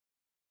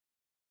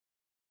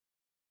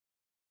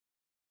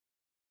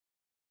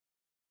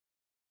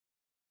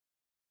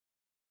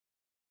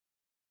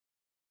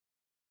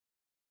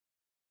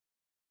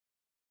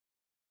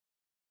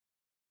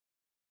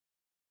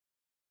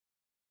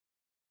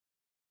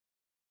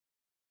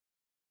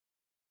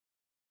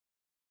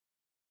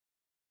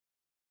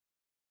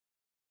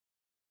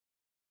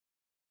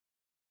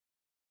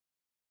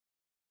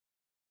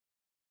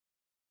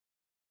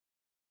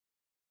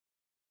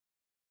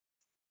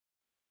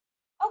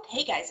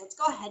Okay, guys, let's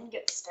go ahead and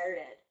get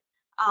started.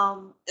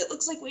 It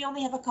looks like we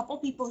only have a couple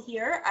people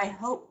here. I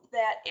hope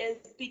that is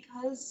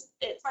because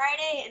it's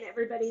Friday and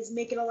everybody's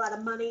making a lot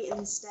of money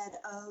instead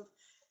of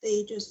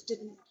they just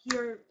didn't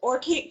hear or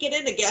can't get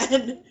in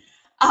again.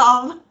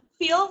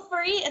 Feel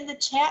free in the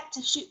chat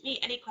to shoot me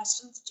any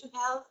questions that you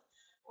have.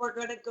 We're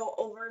going to go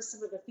over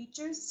some of the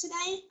features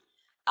today.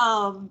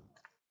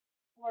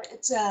 Or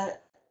it's a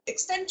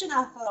extension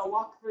of a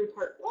walkthrough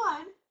part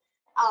one.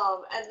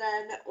 And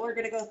then we're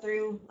going to go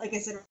through, like I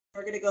said,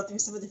 we're going to go through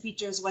some of the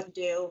features, what to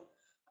do,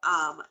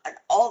 and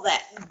all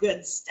that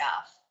good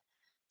stuff.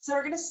 So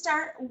we're going to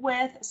start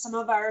with some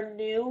of our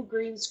new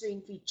green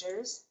screen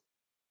features.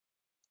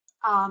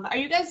 Are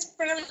you guys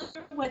familiar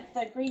with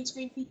the green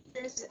screen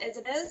features as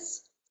it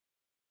is?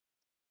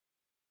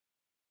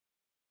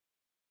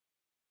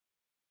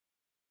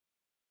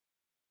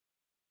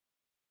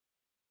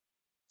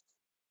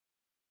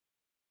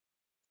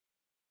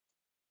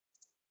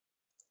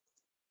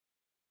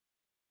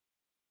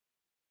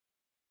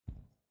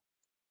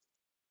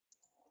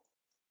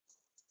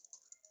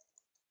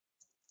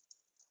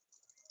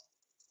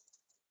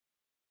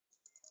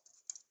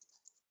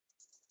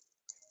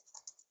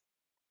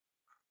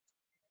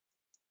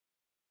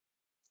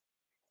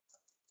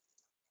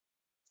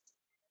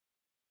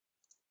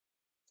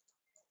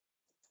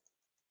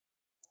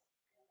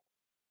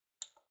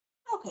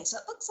 Okay, so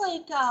it looks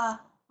like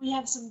we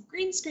have some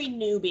green screen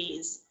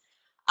newbies.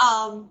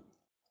 Um,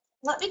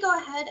 Let me go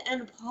ahead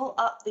and pull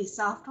up the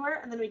software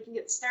and then we can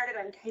get started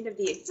on kind of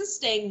the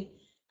existing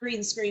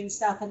green screen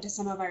stuff into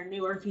some of our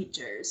newer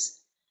features.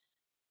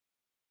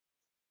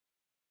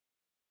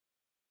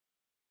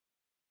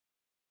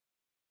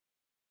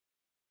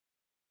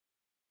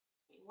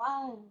 Give me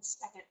 1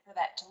 second for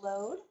that to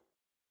load.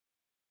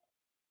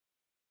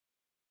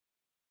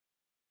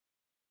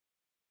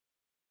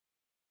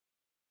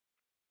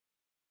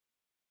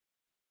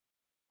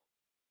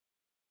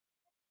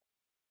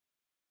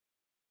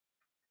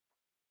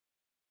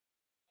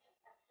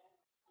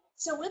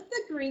 So with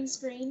the green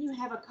screen, you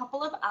have a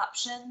couple of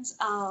options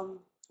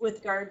with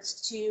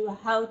regards to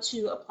how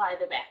to apply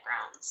the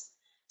backgrounds.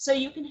 So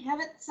you can have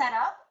it set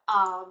up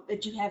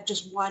that you have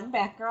just one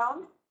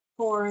background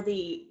for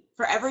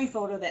every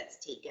photo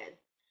that's taken.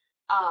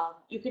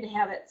 You can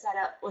have it set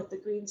up with the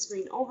green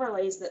screen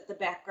overlays that the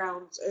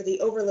backgrounds or the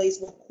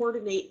overlays will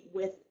coordinate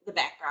with the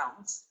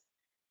backgrounds.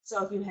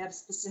 So if you have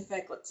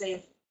specific, let's say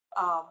if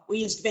we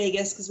used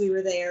Vegas because we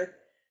were there,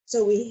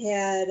 so we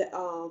had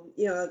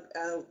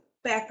a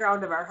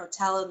background of our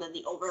hotel and then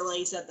the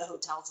overlays of the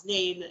hotel's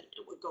name, and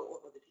it would go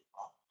over the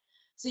people.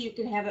 So you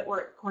can have it where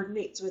it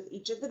coordinates with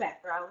each of the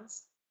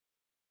backgrounds.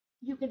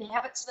 You can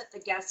have it so that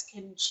the guests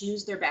can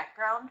choose their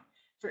background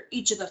for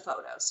each of the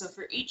photos. So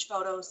for each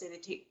photo, say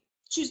they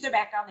choose their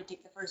background, they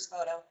take the first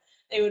photo,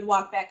 they would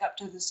walk back up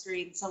to the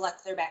screen,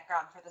 select their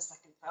background for the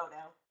second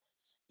photo.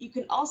 You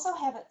can also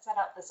have it set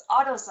up, this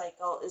auto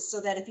cycle is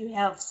so that if you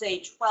have,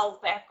 say,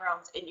 12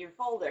 backgrounds in your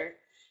folder,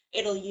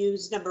 it'll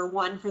use number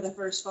 1 for the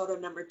first photo,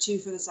 number 2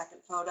 for the second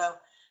photo,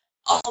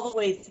 all the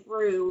way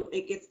through,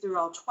 it gets through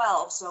all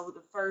 12. So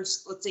the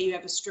first, let's say you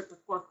have a strip of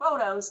 4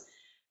 photos,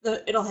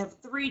 it'll have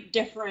 3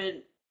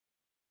 different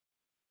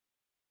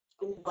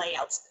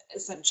layouts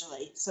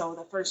essentially. So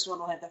the first one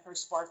will have the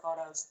first 4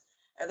 photos,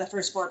 or the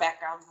first 4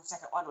 backgrounds, the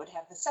second one would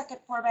have the second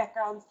 4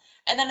 backgrounds,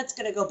 and then it's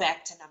going to go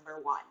back to number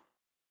 1.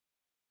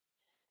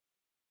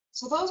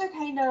 So those are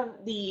kind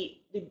of the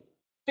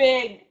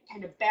big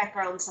kind of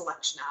background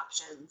selection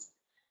options.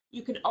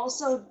 You can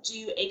also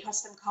do a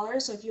custom color.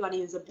 So if you want to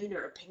use a blue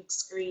or a pink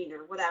screen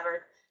or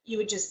whatever, you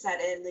would just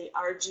set in the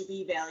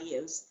RGB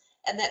values,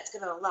 and that's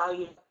going to allow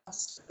you to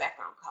custom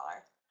background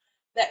color.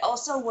 That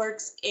also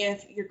works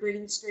if your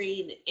green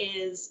screen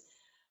is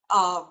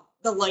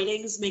the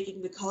lighting's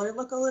making the color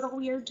look a little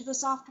weird to the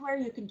software.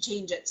 You can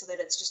change it so that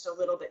it's just a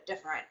little bit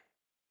different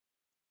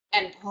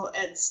and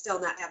still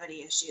not have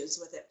any issues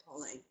with it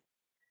pulling.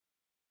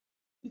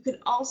 You can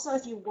also,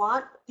 if you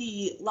want,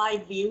 the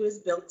live view is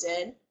built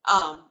in.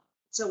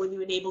 So when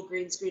you enable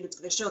green screen, it's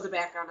going to show the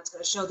background, it's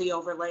going to show the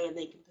overlay, and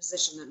they can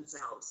position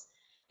themselves.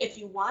 If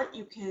you want,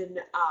 you can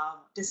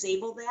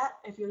disable that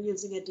if you're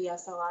using a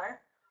DSLR,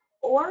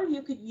 or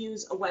you could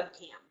use a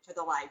webcam for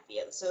the live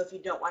view. So if you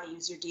don't want to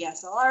use your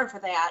DSLR for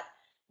that,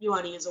 you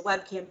want to use a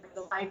webcam for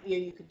the live view,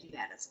 you could do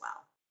that as well.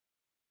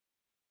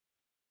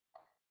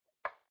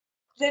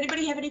 Does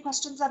anybody have any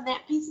questions on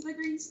that piece of the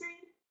green screen?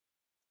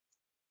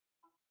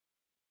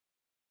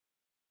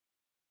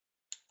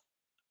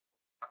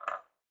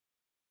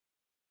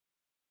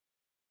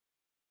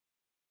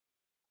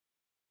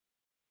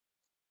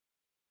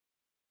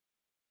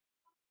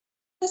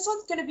 This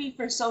one's going to be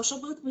for Social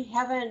Booth. We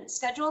haven't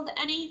scheduled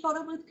any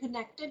Photo Booth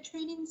Connected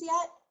trainings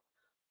yet.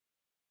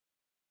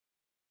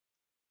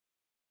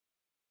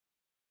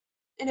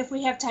 And if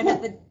we have time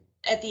at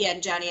the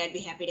end, Johnny, I'd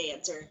be happy to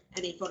answer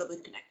any Photo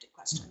Booth Connected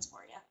questions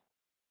for you.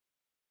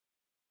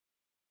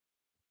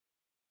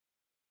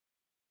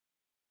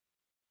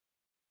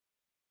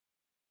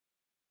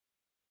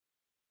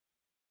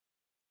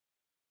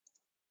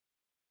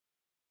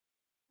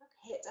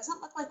 it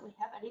doesn't look like we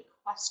have any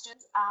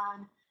questions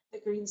on the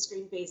green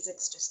screen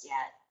basics just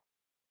yet.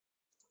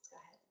 Let's go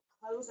ahead and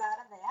close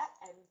out of that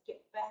and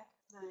get back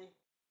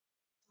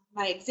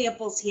my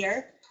examples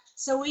here.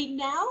 So we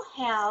now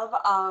have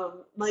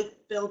Mike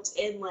built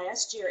in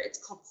last year. It's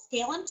called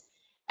Scalant,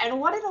 and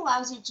what it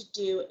allows you to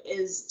do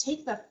is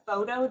take the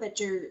photo that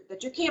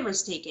your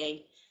camera's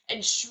taking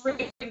and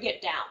shrink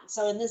it down.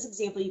 So in this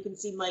example, you can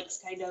see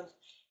Mike's kind of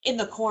in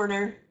the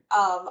corner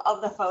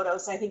of the photo.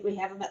 So I think we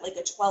have him at like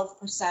a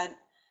 12%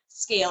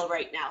 scale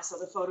right now. So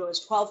the photo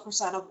is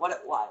 12% of what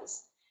it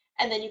was.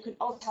 And then you can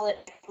also tell it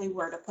exactly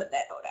where to put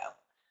that photo.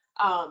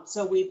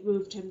 So we've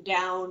moved him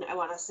down. I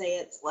want to say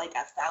it's like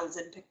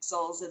 1,000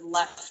 pixels and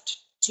left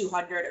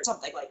 200 or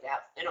something like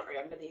that. I don't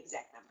remember the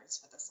exact numbers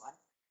for this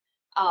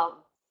one.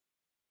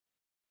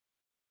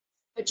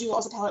 But you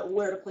also tell it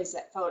where to place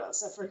that photo.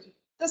 So for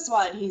this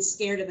one, he's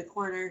scared in the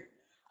corner.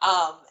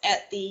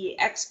 At the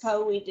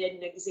expo, we did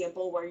an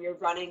example where you're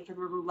running from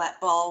a roulette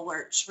ball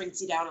where it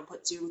shrinks you down and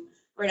puts you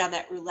right on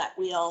that roulette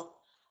wheel.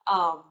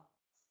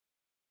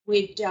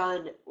 We've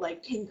done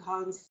like King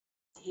Kong's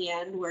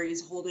hand where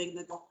he's holding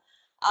the ball.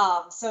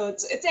 So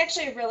it's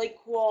actually a really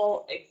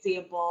cool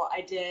example.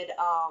 I did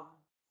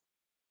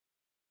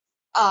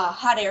a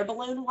hot air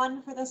balloon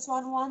one for this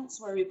one once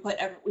where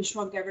we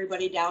shrunk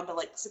everybody down to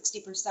like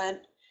 60%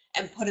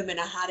 and put them in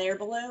a hot air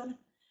balloon.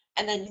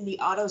 And then in the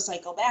auto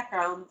cycle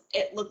background,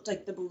 it looked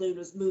like the balloon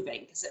was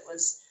moving because it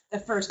was the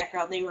first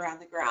background, they were on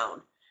the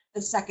ground.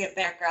 The second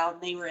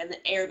background, they were in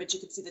the air, but you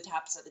could see the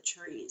tops of the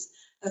trees.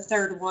 The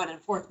third one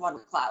and fourth one were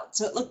clouds.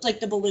 So it looked like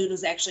the balloon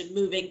was actually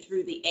moving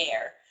through the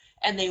air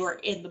and they were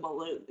in the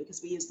balloon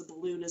because we used the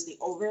balloon as the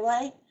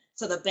overlay.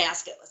 So the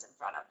basket was in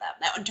front of them.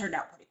 That one turned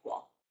out pretty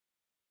cool.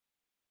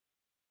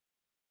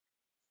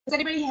 Does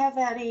anybody have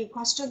any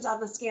questions on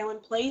the scale in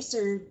place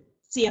or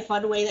see a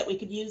fun way that we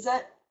could use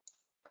it?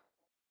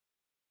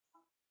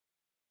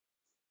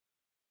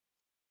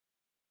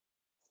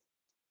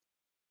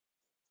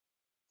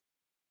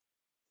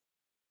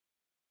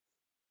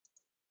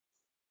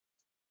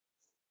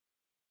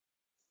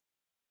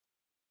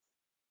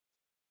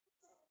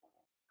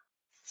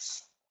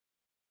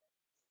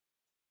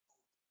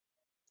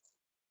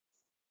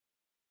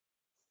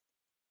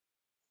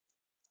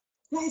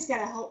 You guys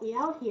gotta help me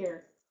out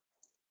here.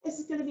 This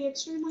is gonna be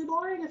extremely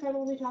boring if I'm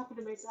only talking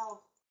to myself.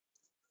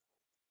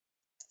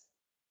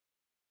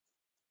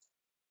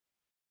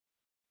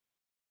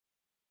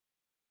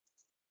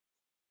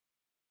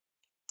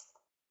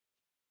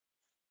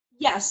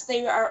 Yes,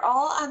 they are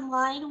all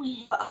online.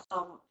 We have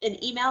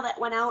an email that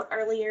went out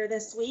earlier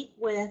this week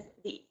with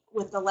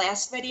the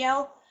last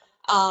video,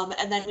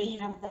 and then we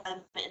have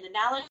them in the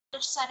Knowledge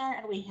Center,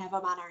 and we have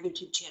them on our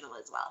YouTube channel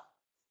as well.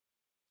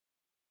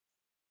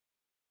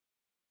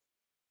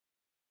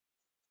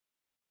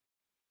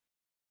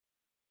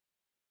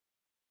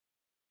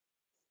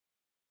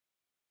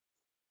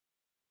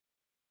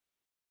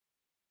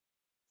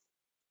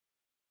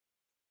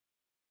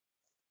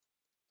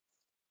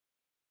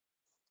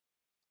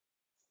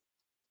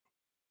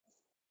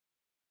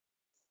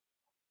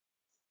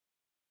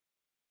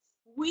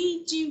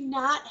 We do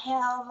not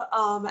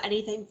have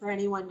anything for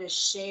anyone to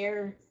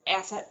share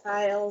asset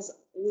files.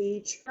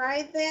 We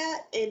tried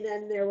that, and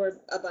then there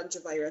were a bunch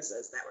of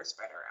viruses that were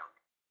spread around.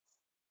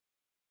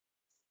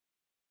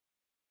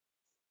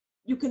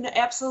 You can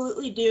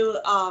absolutely do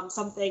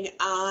something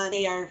on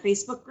our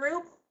Facebook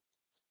group.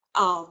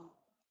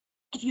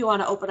 If you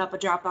want to open up a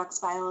Dropbox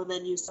file and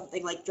then use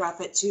something like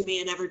Drop It To Me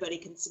and everybody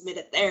can submit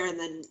it there and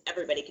then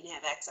everybody can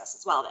have access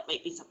as well. That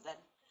might be something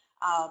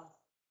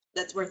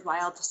that's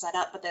worthwhile to set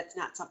up, but that's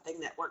not something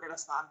that we're going to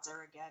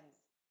sponsor again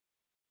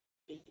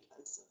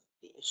because of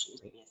the issue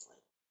previously.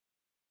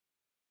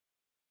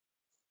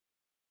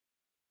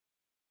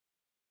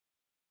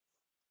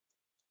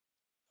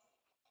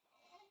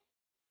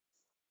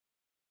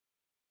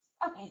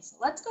 Okay, so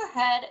let's go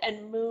ahead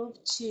and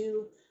move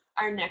to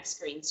our next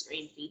green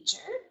screen feature.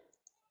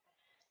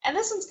 And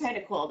this one's kind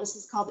of cool. This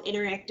is called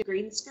Interactive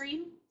Green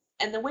Screen.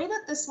 And the way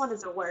that this one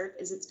is going to work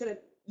is it's going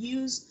to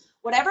use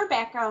whatever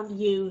background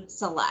you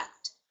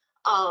select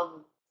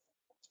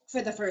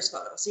for the first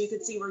photo. So you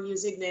can see we're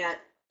using that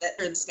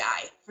turn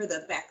sky for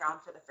the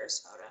background for the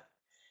first photo.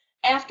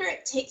 After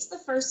it takes the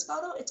first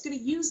photo, it's going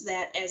to use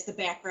that as the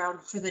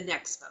background for the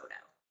next photo.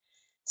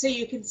 So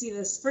you can see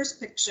this first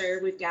picture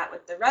we've got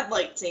with the red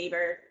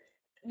lightsaber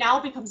now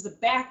becomes the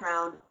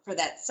background for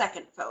that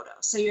second photo.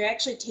 So you're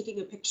actually taking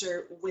a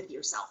picture with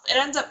yourself. It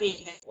ends up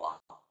being cool.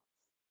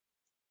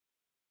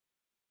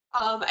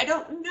 I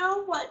don't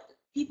know what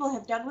people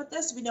have done with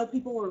this. We know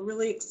people were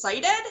really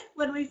excited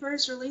when we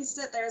first released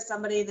it. There's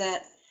somebody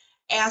that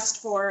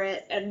asked for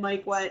it and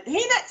Mike went, hey,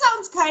 that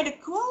sounds kind of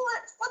cool.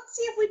 Let's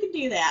see if we can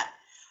do that.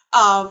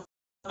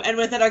 And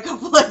within a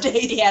couple of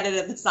days, he had it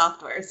in the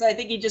software. So I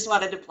think he just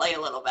wanted to play a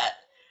little bit.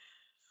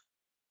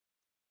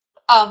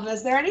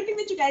 Is there anything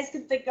that you guys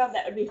could think of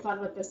that would be fun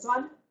with this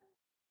one?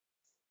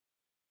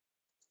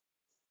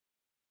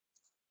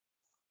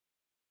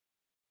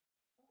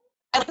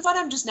 I like this one,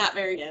 I'm just not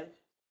very good.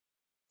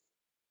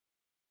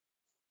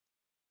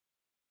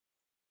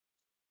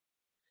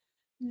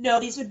 No,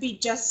 these would be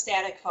just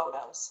static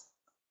photos.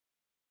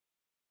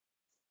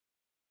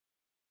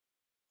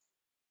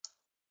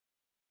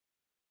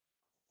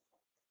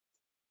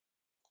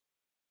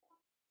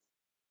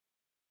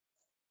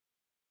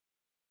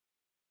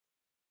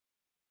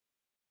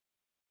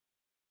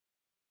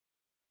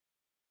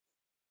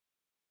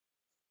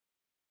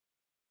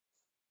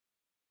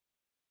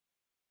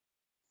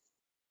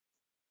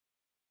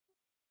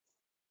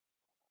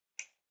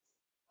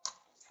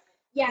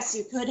 Yes,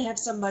 you could have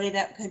somebody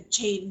that could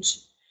change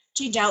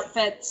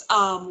outfits.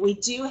 We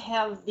do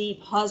have the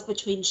pause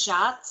between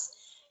shots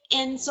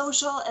in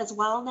social as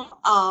well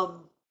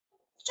now.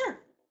 Sure.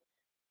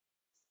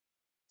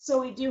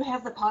 So we do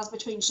have the pause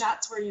between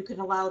shots where you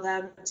can allow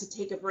them to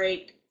take a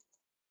break,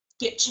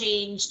 get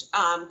changed,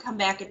 come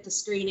back at the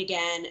screen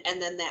again,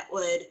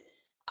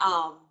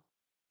 um,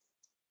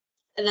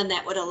 and then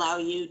that would allow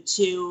you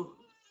to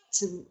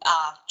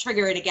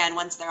trigger it again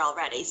once they're all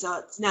ready. So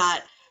it's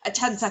not a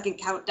 10-second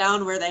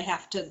countdown where they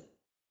have to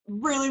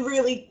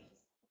really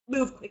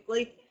move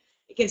quickly.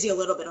 It gives you a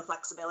little bit of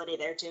flexibility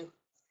there too.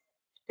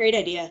 Great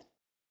idea.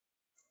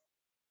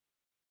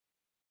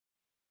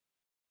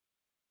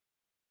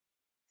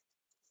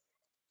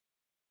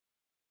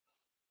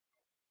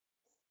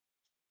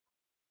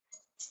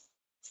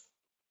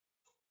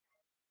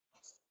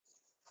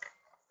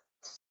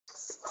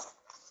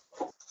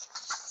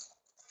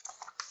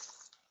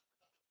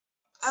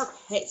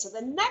 Okay, so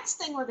the next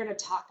thing we're going to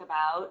talk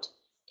about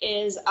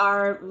is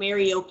our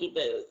karaoke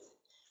booth.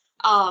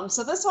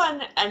 So this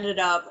one ended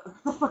up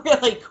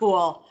really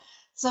cool.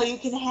 So you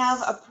can have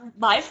a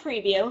live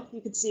preview.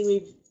 You can see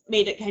we've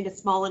made it kind of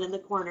small and in the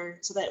corner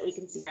so that we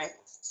can see right.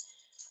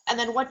 And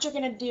then what you're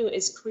going to do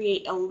is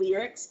create a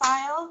lyrics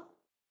file,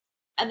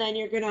 and then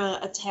you're going to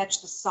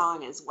attach the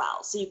song as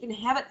well. So you can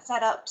have it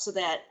set up so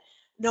that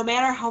no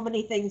matter how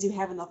many things you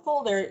have in the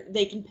folder,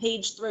 they can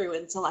page through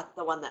and select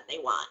the one that they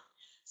want.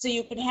 So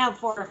you can have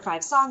 4 or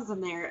 5 songs in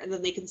there, and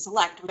then they can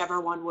select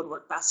whatever one would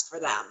work best for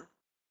them.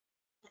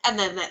 And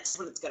then that's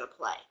what it's going to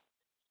play.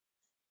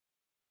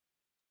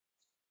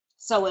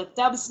 So with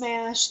Dub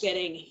Smash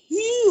getting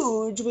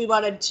huge, we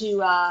wanted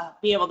to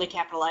be able to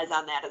capitalize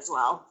on that as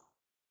well.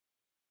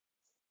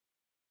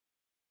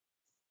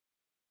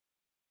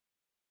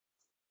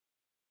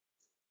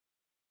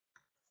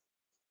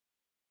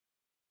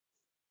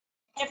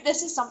 If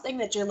this is something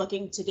that you're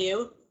looking to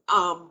do,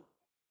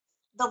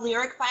 the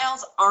lyric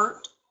files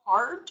aren't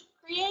hard to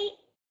create.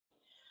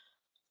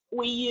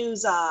 We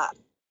use, I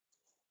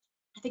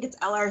think it's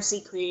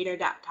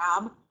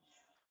lrccreator.com,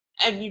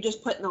 and you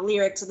just put in the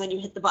lyrics and then you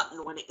hit the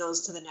button when it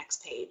goes to the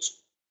next page.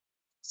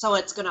 So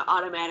it's going to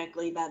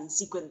automatically then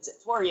sequence it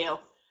for you.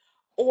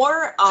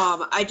 Or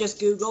I just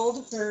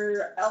Googled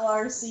for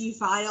LRC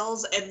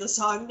files and the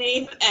song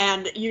name,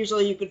 and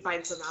usually you can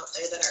find some out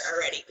there that are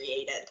already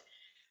created.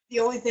 The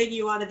only thing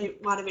you want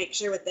to make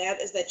sure with that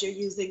is that you're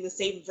using the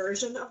same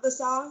version of the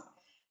song,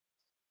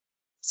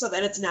 so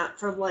that it's not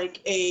from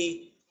like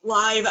a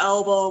live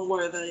album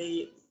where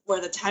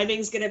the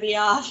timing's going to be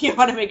off. You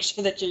want to make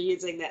sure that you're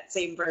using that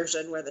same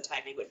version where the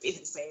timing would be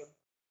the same.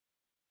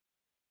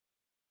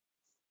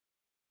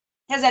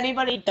 Has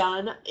anybody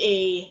done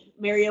a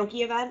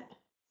karaoke event?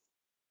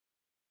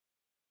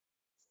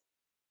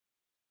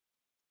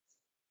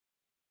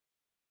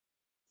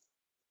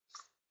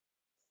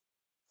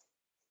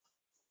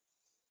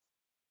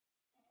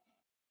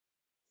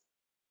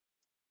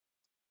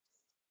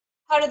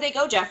 How did they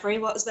go, Jeffrey?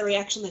 What was the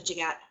reaction that you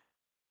got?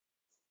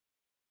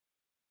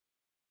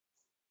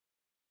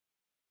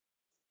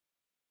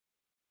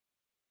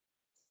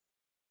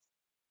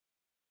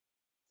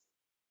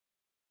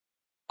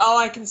 Oh,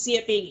 I can see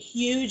it being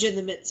huge in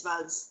the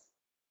mitzvahs.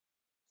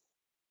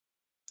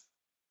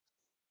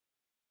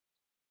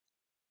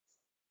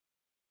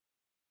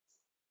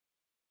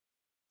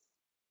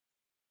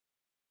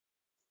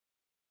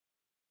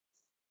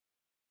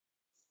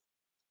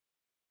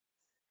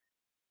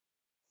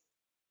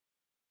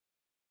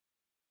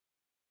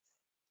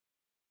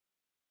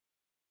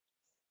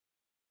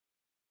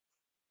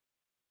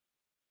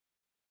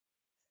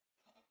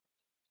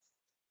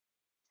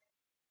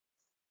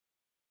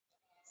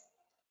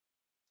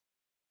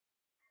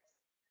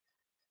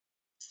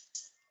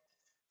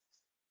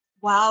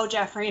 Wow,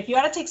 Jeffrey, if you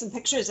want to take some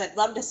pictures, I'd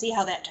love to see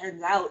how that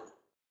turns out.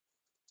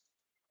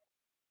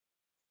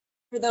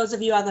 For those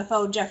of you on the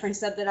phone, Jeffrey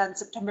said that on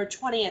September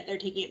 20th, they're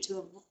taking it to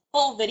a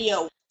full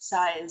video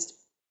sized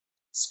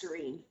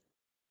screen.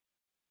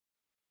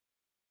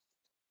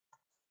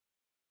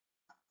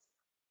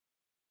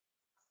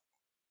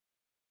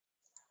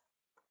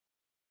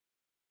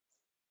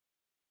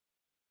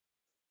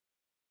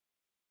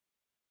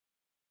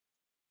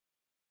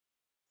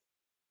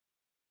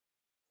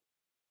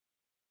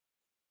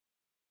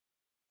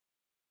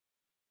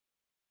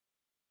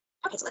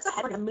 Okay, so let's go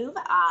ahead. We're going to move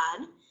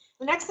on.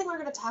 The next thing we're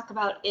going to talk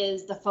about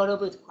is the photo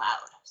booth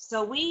cloud.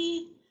 So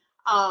we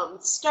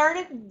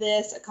started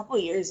this a couple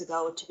years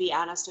ago, to be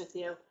honest with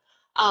you.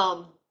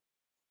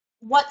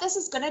 What this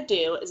is going to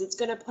do is it's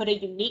going to put a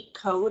unique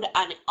code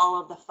on all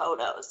of the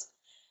photos.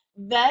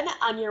 Then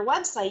on your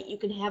website, you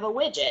can have a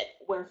widget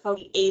where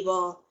folks will be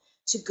able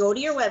to go to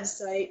your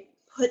website,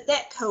 put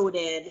that code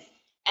in,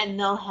 and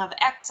they'll have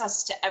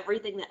access to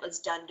everything that was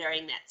done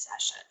during that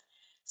session.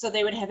 So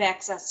they would have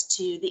access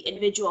to the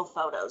individual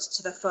photos,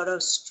 to the photo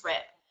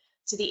strip,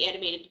 to the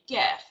animated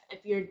GIF.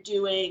 If you're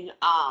doing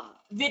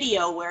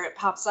video where it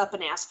pops up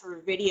and asks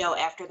for video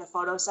after the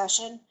photo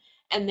session,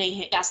 and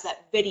they ask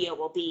that video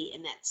will be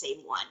in that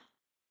same one.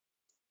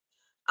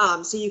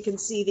 So you can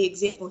see the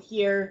example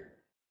here.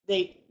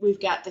 We've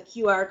got the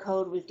QR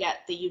code, we've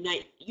got the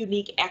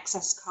unique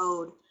access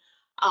code.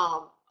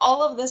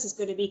 All of this is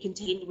going to be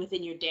contained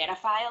within your data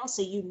file,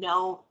 so you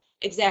know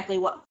exactly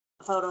what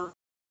photos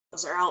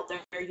are out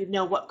there, you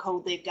know what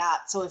code they've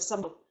got. So if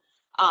someone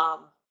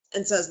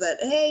and says that,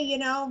 hey, you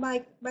know,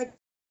 my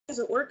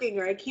isn't working,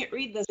 or I can't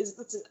read this, is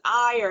this an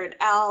I or an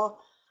L?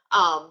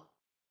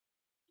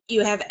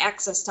 You have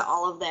access to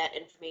all of that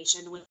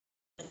information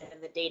within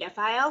the data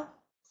file.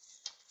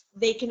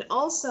 They can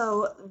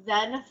also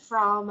then,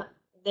 from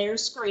their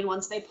screen,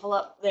 once they pull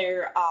up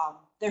their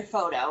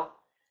photo,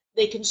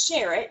 they can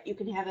share it. You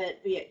can have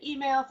it via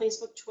email,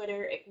 Facebook,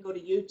 Twitter. It can go to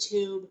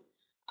YouTube.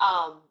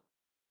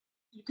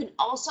 You can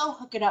also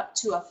hook it up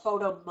to a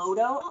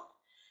Photomoto,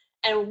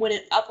 and when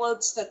it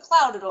uploads to the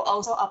cloud, it'll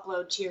also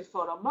upload to your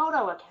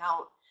Photomoto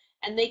account,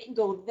 and they can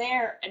go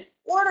there and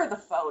order the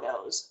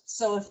photos.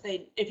 So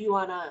if you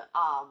want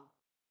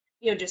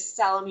to just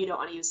sell them, you don't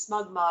want to use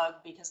SmugMug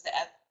because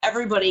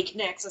everybody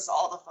can access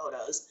all the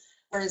photos,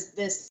 whereas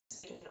this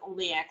can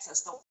only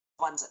access the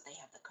ones that they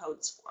have the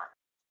codes for.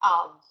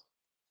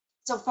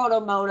 So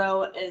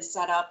Photomoto is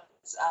set up.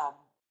 It's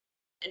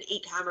an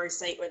e-commerce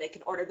site where they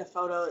can order the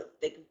photo,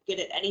 they can get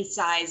it any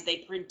size, they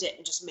print it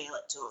and just mail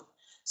it to them.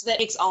 So that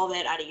takes all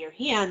that out of your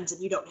hands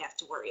and you don't have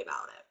to worry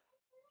about it.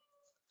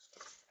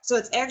 So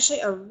it's actually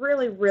a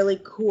really, really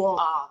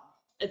cool,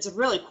 it's a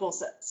really cool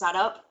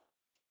setup.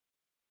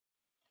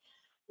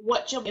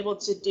 What you'll be able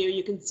to do,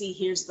 you can see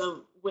here's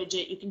the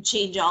widget, you can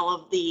change all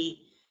of the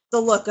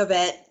look of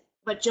it,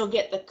 but you'll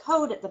get the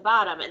code at the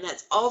bottom, and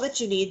that's all that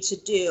you need to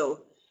do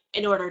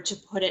in order to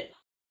put it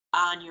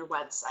on your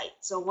website.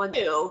 So when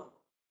you do,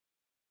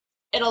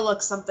 it'll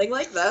look something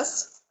like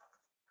this,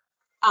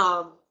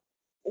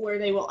 where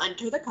they will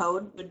enter the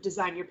code and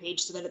design your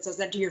page so that it says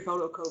enter your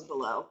photo code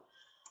below.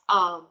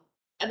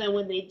 And then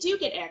when they do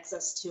get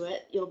access to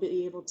it, you'll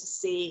be able to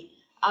see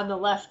on the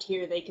left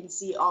here, they can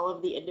see all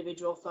of the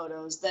individual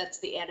photos. That's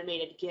the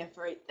animated GIF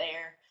right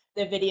there.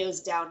 The video's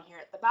down here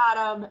at the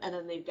bottom, and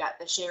then they've got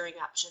the sharing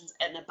options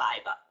and the buy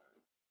button.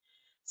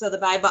 So the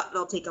buy button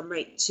will take them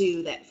right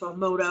to that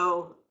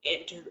Photomoto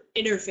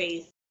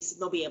interface, and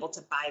they'll be able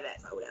to buy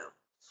that photo.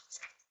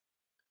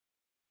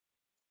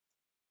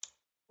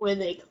 When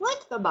they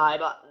click the buy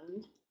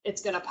button,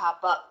 it's going to pop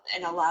up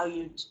and allow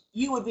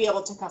you would be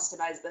able to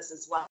customize this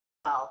as well.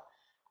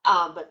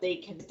 But they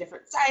can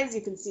different size.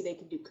 You can see they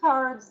can do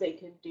cards, they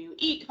can do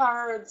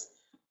e-cards,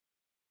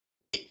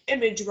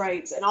 image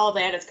rights, and all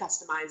that is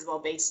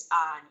customizable based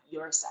on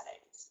your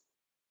settings.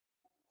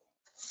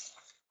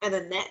 And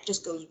then that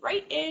just goes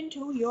right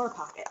into your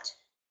pocket.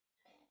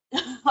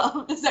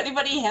 Does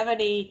anybody have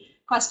any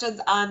questions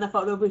on the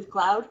Photo Booth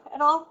Cloud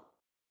at all?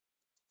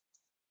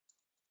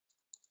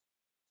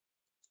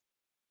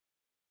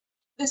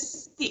 This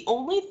is the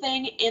only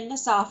thing in the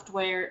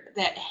software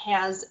that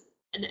has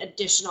an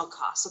additional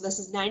cost. So this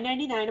is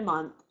 $9.99 a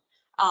month,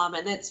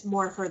 and that's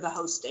more for the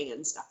hosting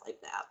and stuff like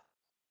that.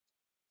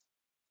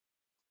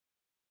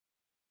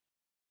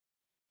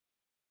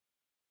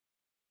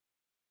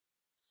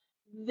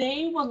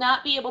 They will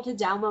not be able to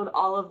download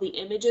all of the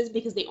images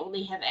because they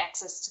only have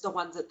access to the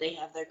ones that they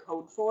have their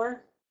code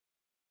for.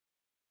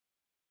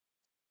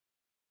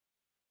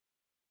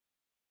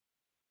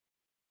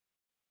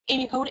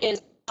 And code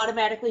is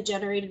automatically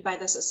generated by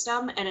the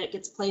system, and it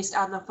gets placed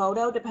on the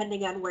photo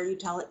depending on where you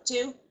tell it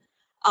to,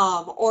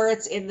 or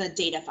it's in the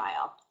data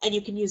file. And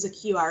you can use a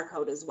QR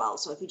code as well.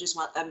 So if you just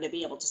want them to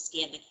be able to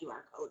scan the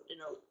QR code,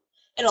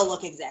 it'll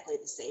look exactly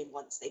the same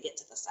once they get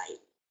to the site.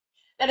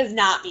 That is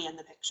not me in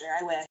the picture,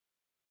 I wish.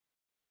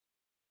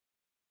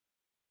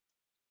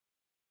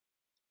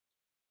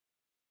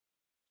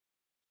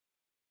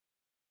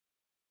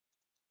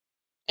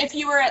 If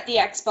you were at the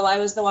expo, I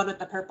was the one with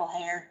the purple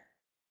hair.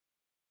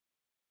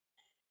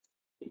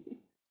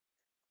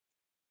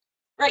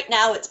 Right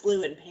now it's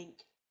blue and pink.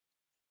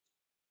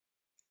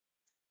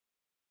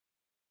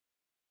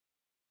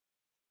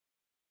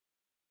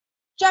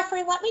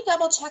 Jeffrey, let me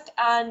double check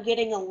on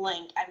getting a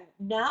link. I'm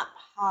not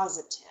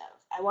positive.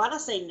 I want to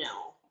say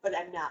no, but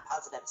I'm not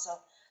positive. So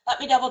let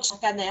me double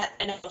check on that,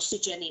 and I'll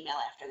shoot you an email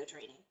after the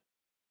training.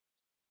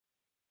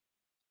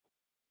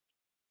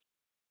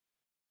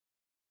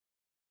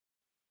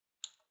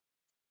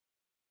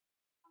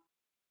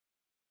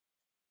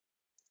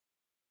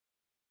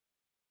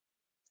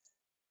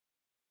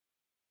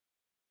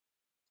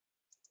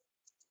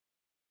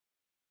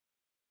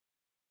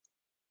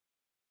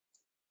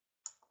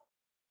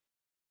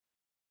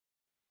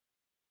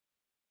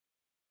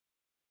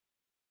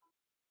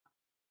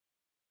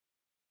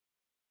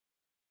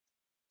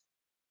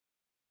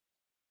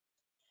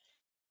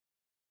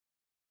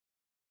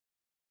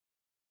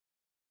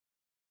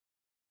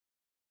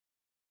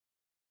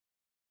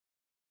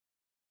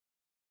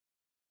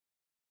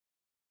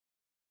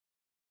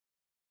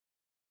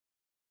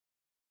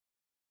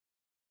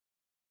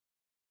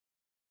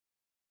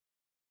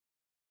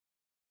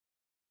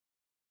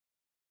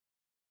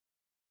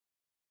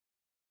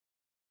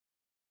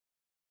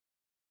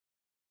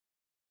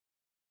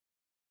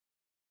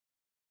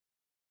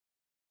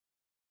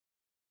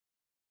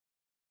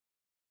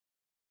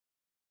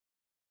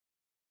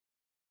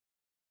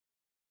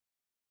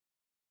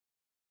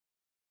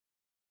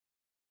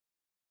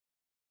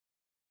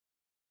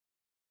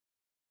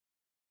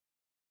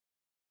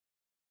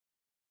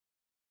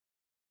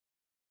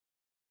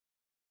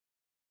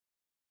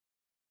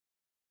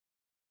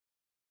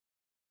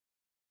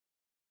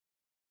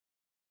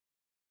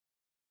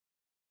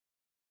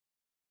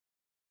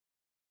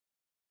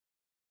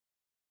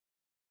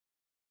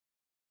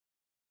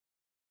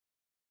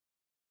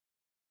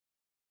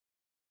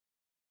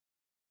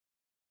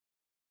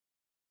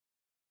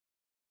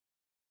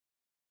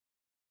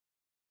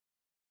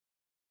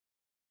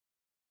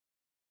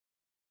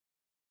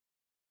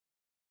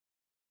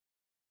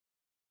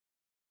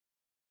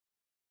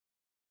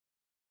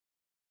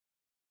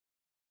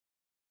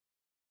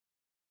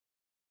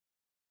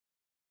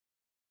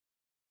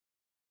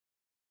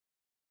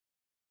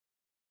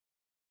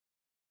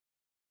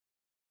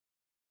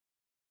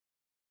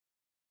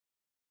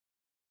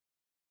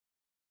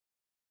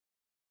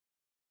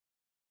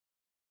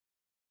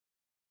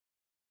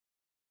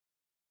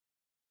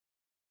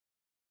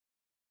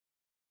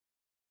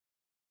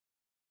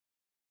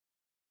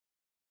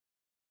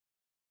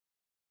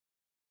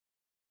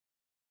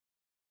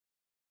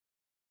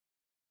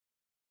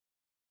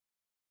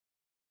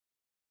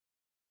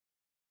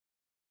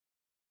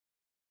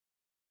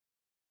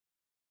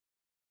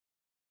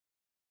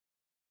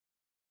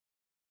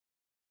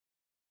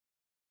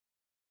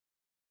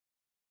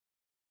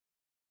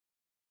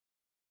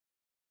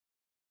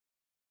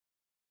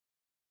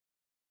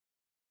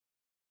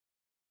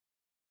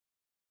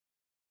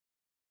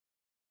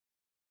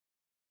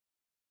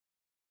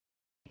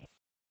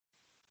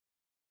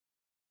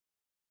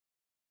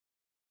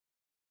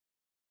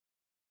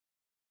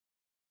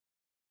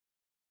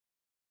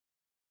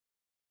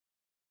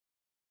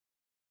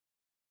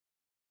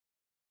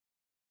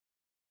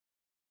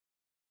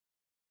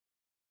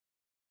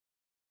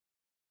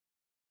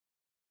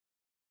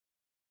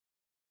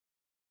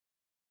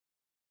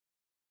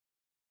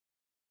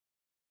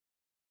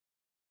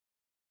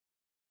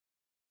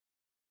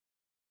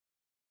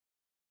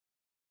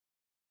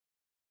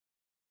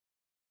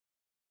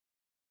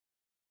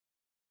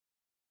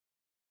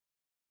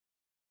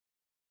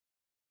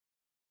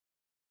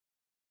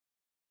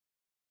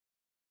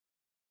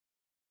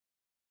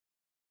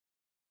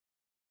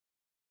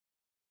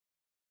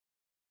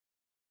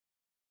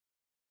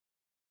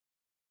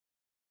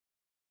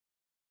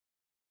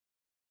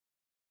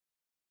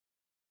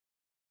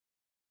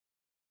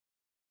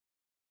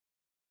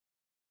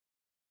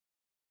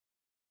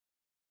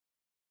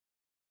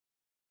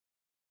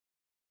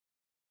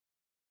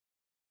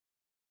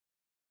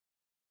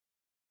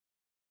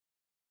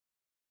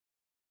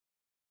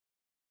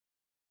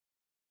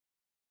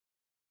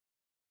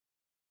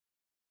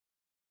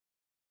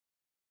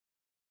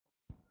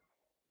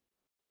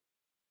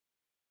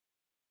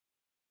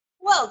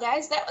 Well,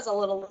 guys, that was a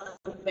little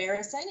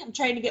embarrassing. I'm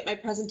trying to get my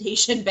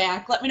presentation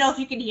back. Let me know if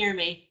you can hear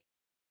me.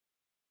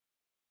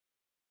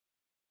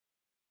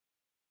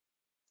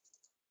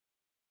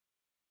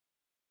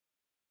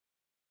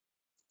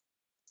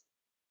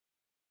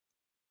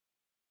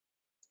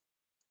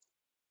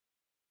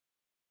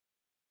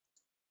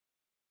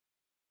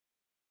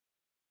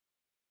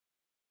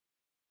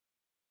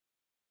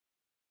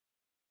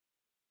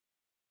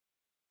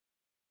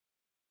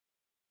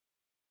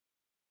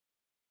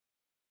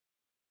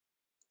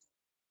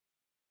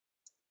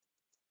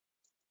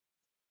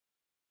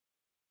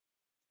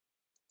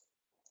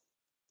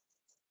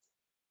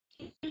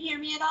 Can you hear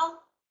me at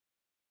all?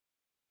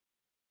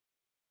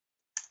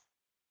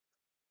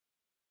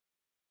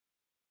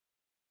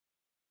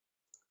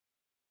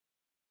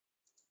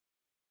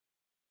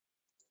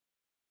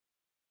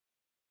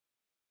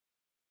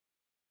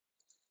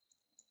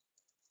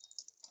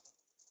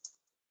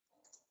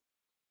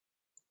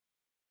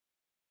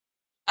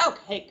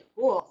 Okay,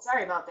 cool.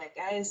 Sorry about that,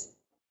 guys.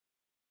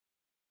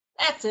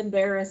 That's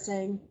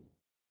embarrassing.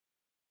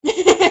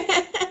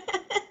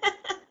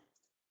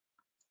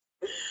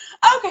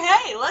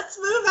 Okay, let's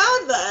move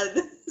on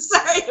then.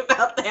 Sorry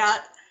about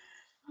that.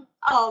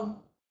 Um,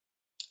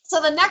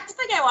 so the next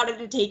thing I wanted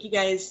to take you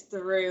guys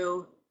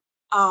through,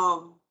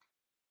 oh,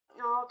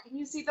 can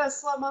you see the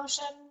slow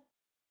motion?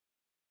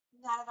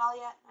 Not at all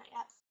yet, not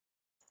yet.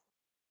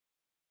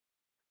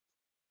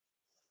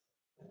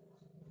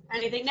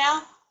 Anything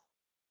now?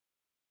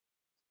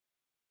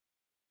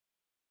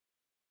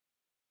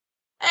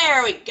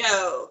 There we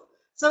go.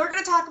 So we're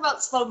going to talk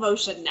about slow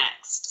motion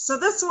next. So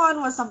this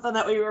one was something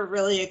that we were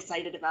really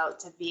excited about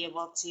to be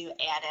able to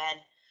add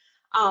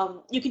in.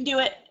 You can do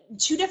it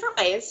two different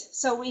ways.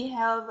 So we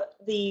have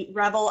the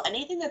Rebel,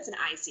 anything that's an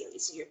I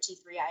series, so your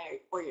T3i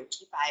or your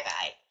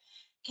T5i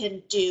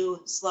can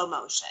do slow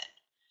motion.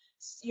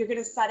 You're going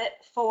to set it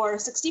for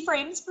 60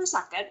 frames per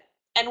second.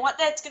 And what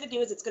that's going to do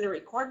is it's going to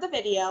record the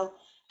video.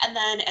 And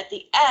then at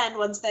the end,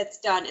 once that's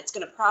done, it's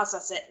going to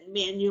process it and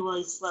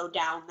manually slow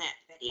down that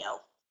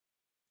video.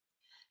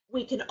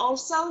 We can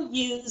also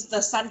use the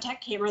Suntech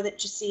camera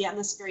that you see on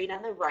the screen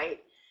on the right.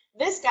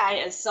 This guy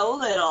is so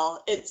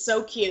little, it's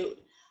so cute.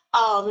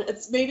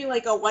 It's maybe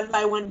like a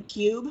 1x1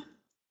 cube,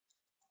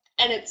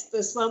 and it's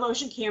the slow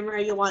motion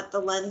camera. You want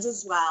the lens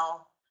as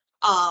well.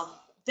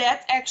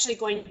 That's actually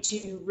going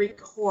to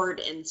record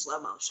in slow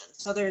motion,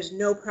 so there's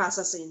no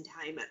processing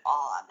time at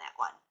all on that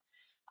one.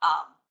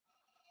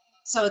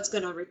 So it's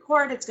going to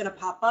record, it's going to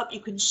pop up.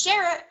 You can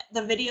share it, the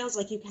videos,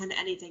 like you can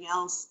anything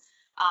else.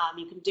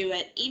 You can do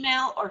it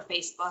email or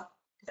Facebook.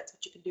 That's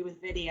what you can do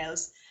with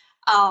videos.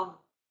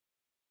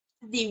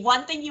 The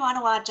one thing you want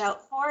to watch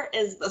out for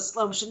is the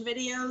slow motion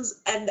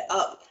videos end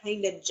up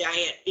kind of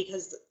giant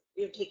because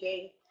you're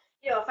taking,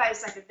 a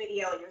 5-second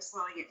video and you're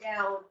slowing it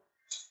down,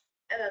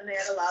 and then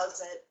that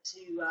allows it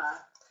to,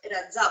 it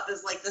ends up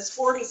as like this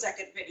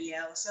 40-second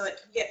video, so it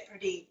can get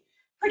pretty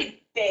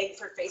big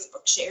for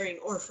Facebook sharing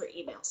or for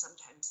email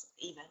sometimes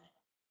even.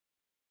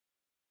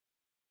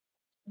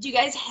 Do you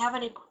guys have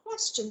any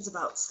questions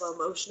about slow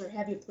motion, or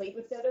have you played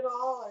with it at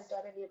all or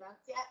done any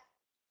events yet?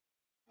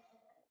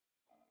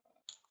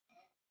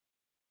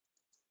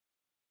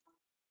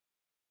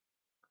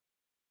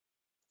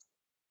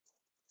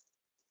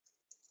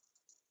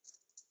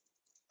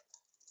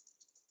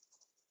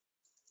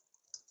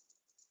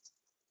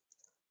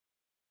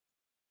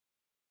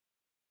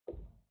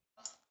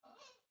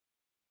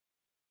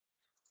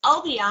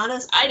 I'll be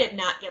honest, I did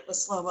not get the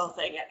slow-mo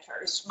thing at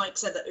first. Mike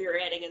said that we were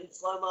adding in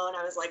slow-mo, and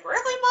I was like,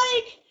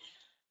 really, Mike?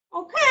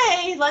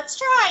 Okay, let's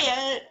try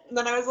it. And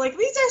then I was like,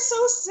 these are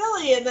so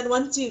silly. And then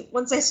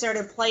once I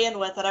started playing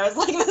with it, I was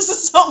like, this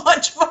is so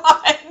much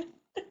fun.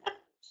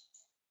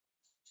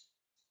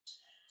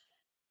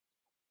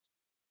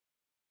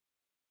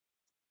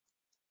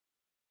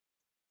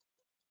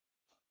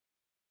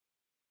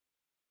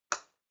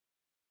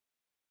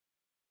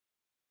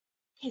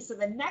 Okay, so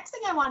the next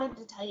thing I wanted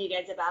to tell you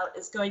guys about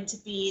is going to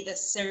be the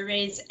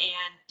surveys and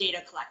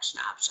data collection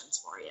options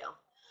for you.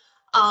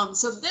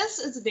 So this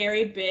is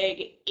very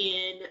big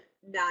in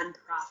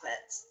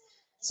nonprofits.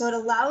 So it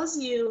allows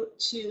you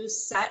to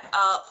set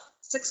up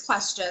 6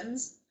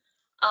 questions.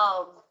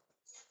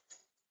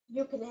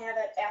 You can have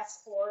it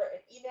ask for an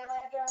email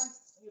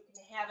address. You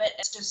can have it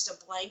as just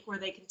a blank where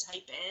they can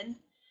type in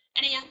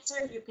an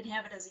answer. You can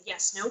have it as a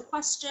yes/no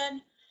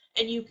question,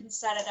 and you can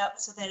set it up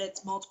so that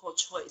it's multiple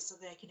choice, so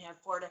they can have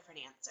 4 different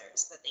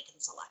answers that they can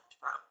select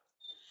from.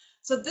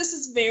 So this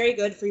is very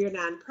good for your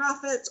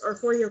nonprofits or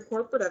for your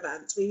corporate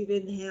events. We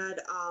even had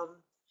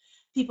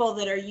people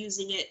that are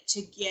using it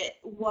to get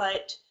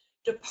what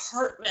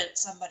department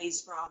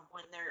somebody's from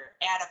when they're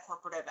at a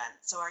corporate event.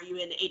 So are you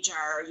in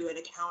HR? Are you in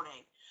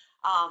accounting?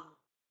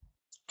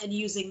 And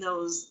using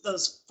those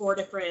 4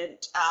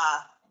 different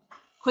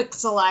quick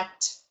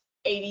select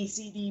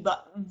ABCD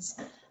buttons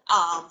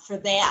for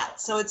that.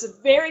 So it's a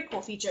very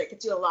cool feature. It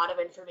gives you a lot of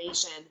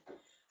information.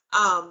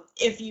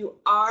 If you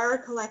are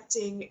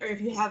collecting, or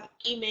if you have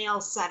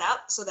email set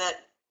up so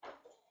that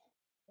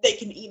they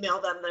can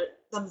email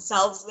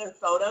themselves their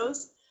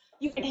photos,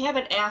 you can have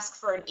it ask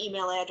for an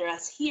email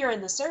address here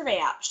in the survey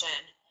option,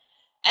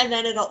 and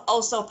then it'll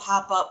also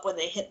pop up when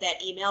they hit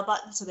that email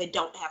button so they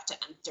don't have to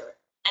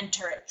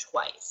enter it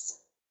twice.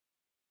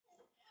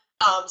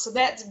 So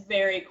that's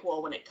very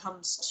cool when it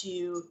comes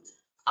to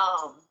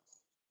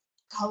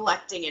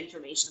collecting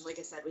information. Like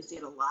I said, we see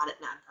it a lot at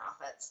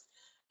nonprofits.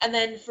 And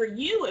then for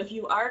you, if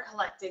you are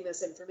collecting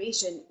this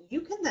information,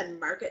 you can then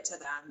market to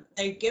them.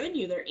 They've given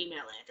you their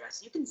email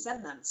address. You can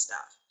send them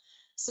stuff.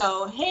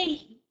 So,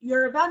 hey,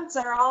 your event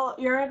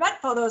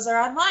photos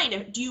are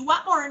online. Do you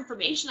want more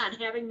information on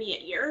having me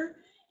at your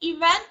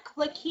event?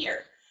 Click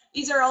here.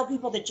 These are all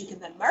people that you can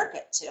then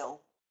market to,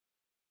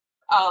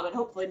 and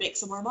hopefully make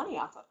some more money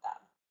off of them.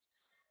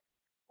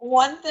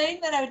 One thing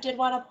that I did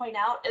want to point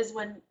out is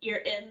when you're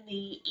in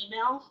the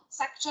email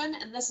section,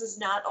 and this is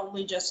not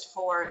only just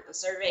for the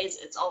surveys,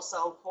 it's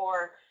also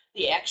for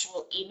the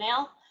actual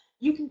email,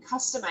 you can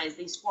customize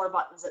these 4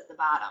 buttons at the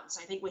bottom.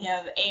 So I think we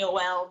have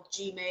AOL,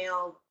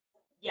 Gmail,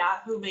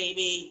 Yahoo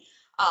maybe.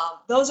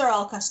 Those are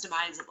all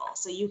customizable.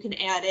 So you can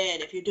add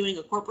in, if you're doing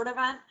a corporate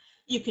event,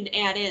 you can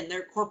add in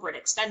their corporate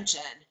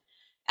extension.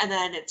 And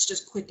then it's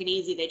just quick and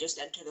easy. They just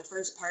enter the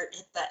first part,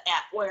 hit the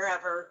at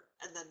wherever,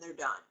 and then they're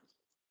done.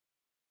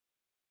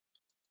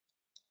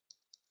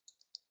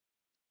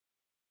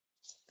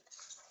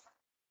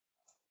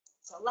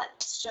 So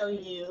let's show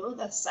you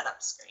the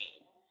setup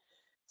screen.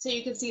 So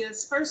you can see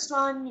this first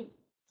one, you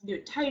can do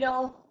a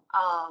title,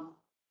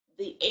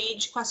 the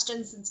age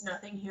question, since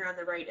nothing here on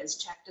the right is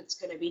checked, it's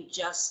going to be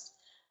just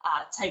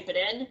type it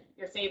in.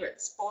 Your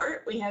favorite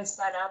sport we have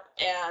set up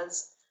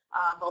as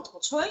multiple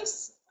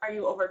choice. Are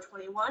you over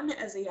 21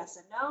 as a yes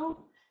and no?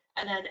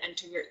 And then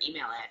enter your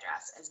email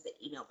address as the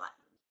email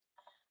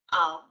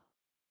button.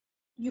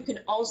 You can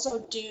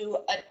also do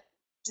a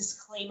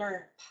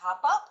disclaimer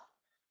pop-up.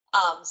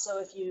 So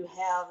if you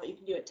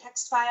can do a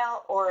text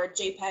file or a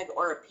JPEG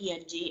or a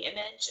PNG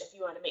image if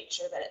you want to make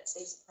sure that it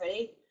stays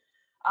pretty.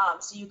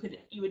 So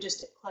you would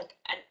just click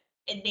an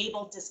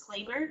enable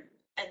disclaimer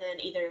and then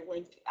either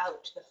link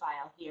out to the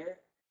file here.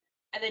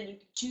 And then you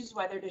can choose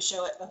whether to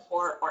show it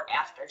before or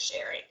after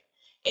sharing.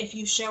 If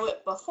you show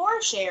it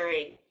before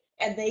sharing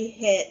and they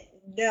hit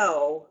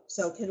no,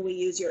 so can we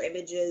use your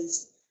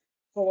images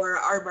for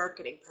our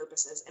marketing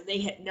purposes, and they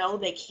hit no,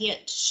 they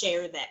can't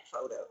share that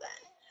photo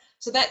then.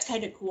 So that's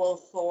kind of cool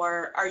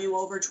for, are you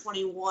over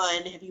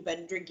 21? Have you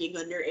been drinking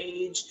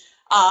underage?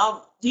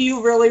 Do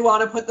you really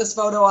want to put this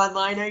photo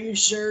online? Are you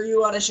sure you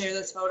want to share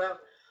this photo?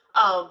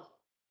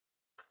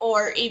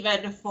 Or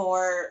even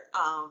for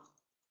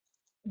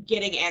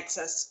getting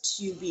access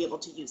to be able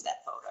to use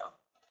that photo.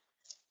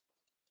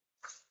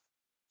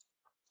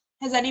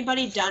 Has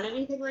anybody done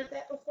anything like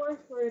that before,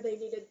 where they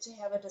needed to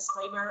have a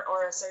disclaimer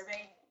or a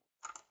survey?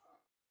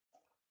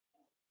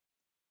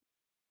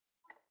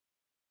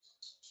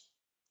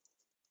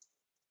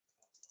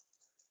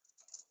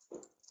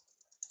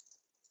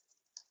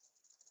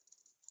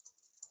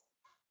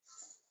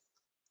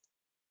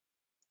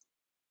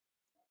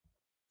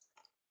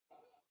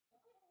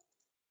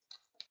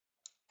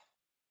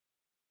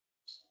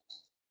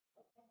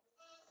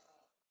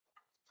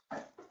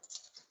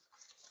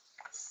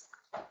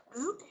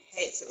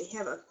 Okay, so we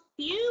have a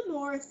few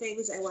more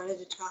things I wanted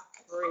to talk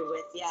through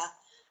with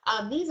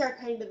you. These are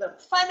kind of the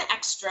fun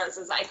extras,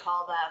 as I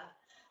call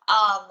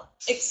them.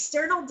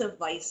 External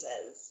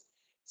devices.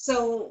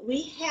 So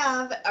we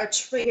have our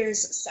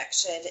triggers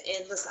section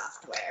in the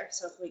software.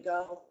 So if we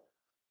go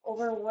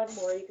over one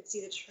more, you can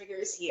see the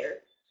triggers here.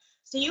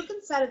 So you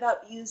can set it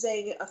up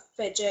using a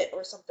fidget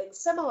or something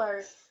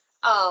similar.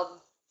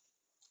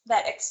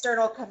 That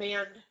external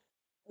command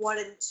 1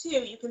 and 2,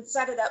 you can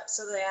set it up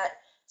so that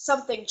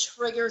something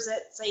triggers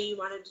it. Say you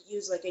wanted to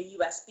use like a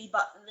USB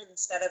button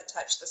instead of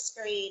touch the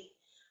screen.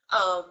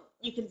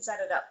 You can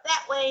set it up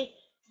that way.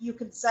 You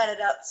can set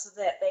it up so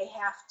that they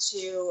have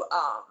to,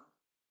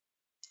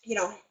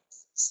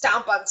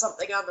 stomp on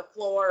something on the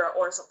floor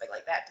or something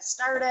like that to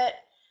start it.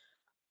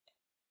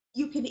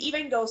 You can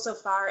even go so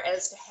far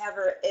as to have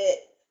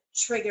it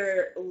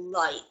trigger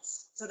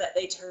lights so that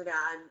they turn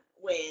on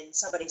when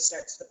somebody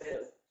starts the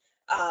booth.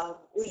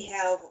 We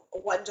have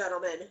one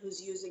gentleman who's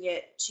using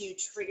it to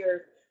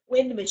trigger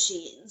wind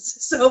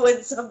machines. So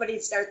when somebody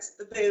starts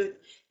the booth,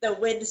 the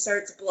wind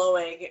starts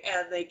blowing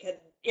and they can,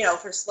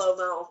 for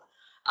slow-mo.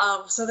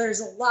 So there's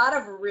a lot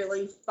of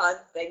really fun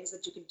things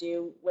that you can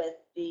do with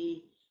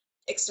the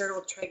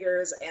external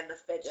triggers and the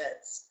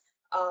fidgets.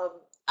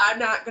 I'm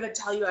not going to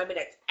tell you I'm an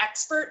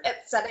expert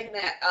at setting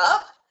that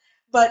up,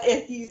 but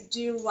if you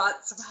do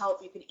want some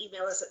help, you can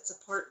email us at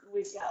support.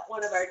 We've got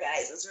one of our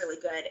guys is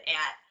really good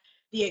at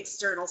the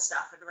external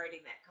stuff and writing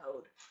that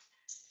code.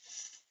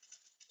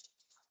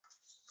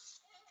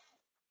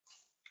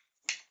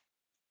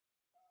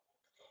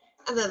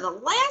 And then the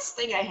last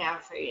thing I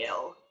have for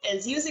you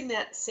is using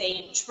that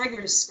same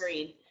trigger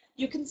screen.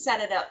 You can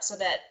set it up so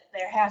that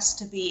there has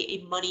to be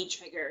a money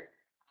trigger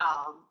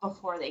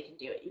before they can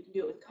do it. You can do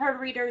it with card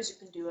readers, you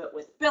can do it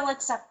with bill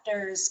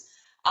acceptors,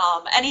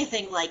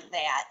 anything like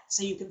that.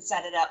 So you can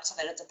set it up so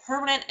that it's a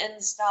permanent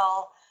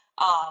install,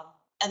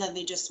 and then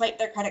they just swipe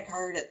their credit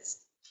card.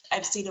 It's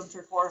I've seen them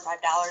for $4 or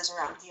 $5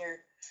 around here.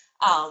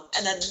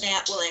 And then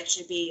that will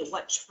actually be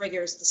what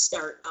triggers the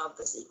start of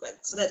the sequence.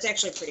 So that's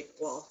actually pretty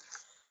cool.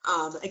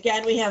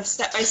 Again, we have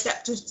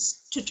step-by-step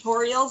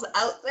tutorials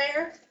out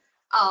there,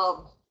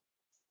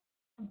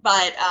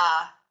 but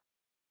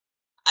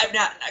I'm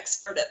not an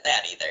expert at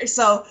that either.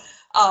 So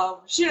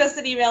shoot us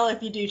an email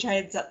if you do try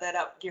and set that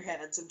up. You're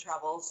having some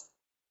troubles.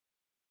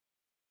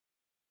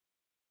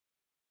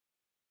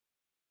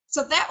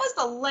 So that was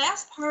the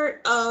last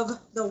part of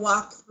the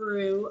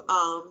walkthrough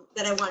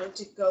that I wanted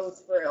to go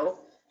through.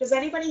 Does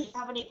anybody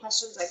have any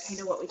questions on kind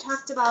of what we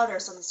talked about or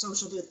some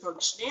social booth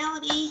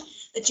functionality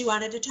that you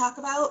wanted to talk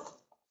about?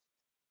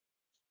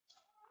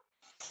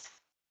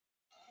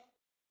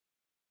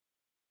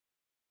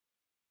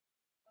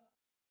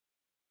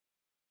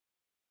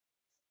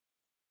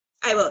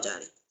 I will,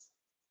 Johnny.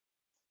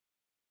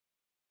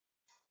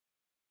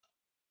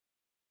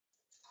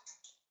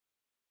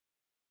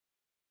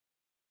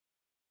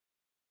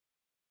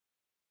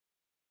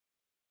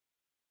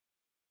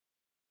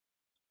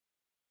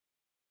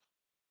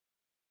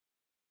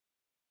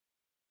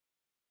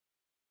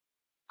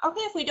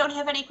 Okay, if we don't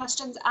have any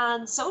questions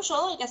on social,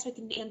 I guess we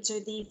can answer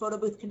the photo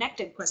booth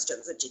connected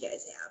questions that you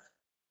guys have.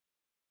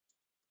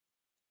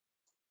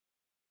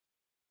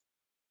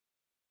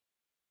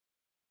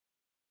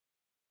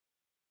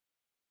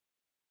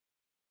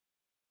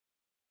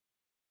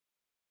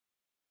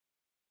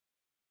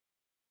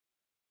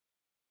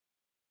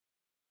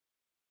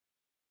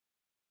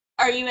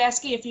 Are you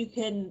asking if you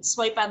can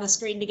swipe on the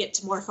screen to get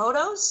to more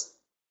photos?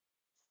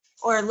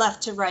 Or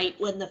left to right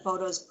when the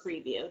photo's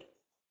previewed?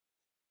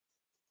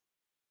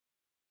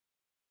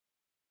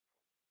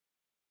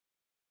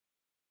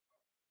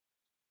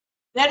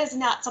 That is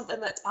not something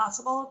that's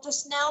possible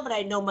just now, but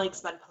I know Mike's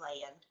been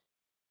playing.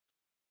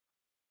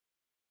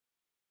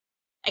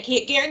 I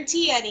can't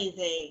guarantee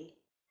anything,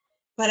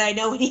 but I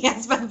know he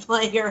has been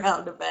playing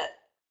around a bit.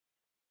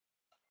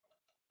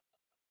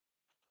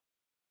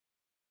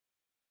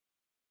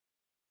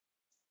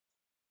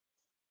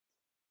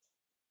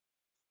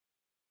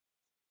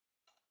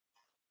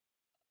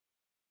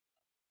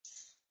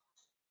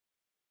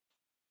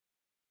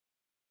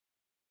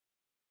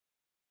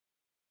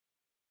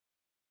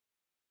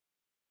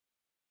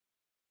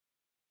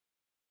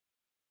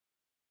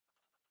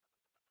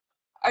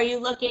 Are you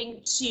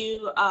looking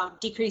to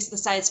decrease the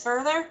size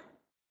further?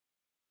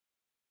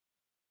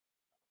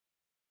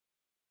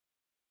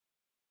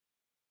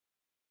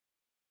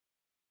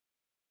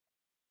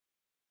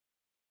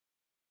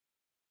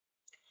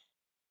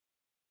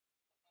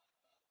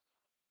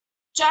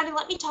 Johnny,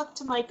 let me talk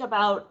to Mike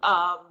about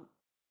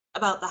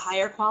the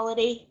higher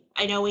quality.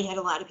 I know we had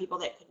a lot of people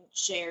that couldn't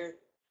share,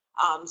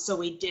 so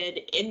we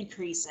did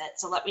increase it.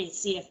 So let me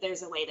see if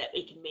there's a way that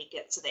we can make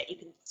it so that you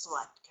can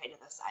select kind of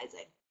the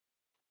sizing.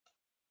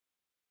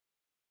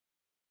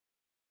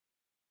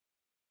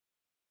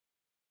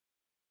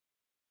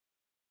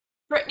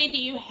 Brittany, do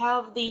you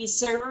have the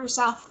server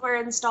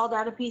software installed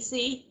on a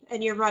PC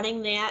and you're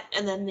running that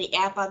and then the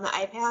app on the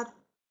iPad?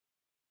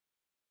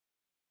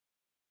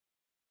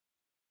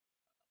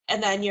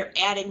 And then you're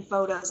adding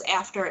photos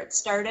after it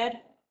started?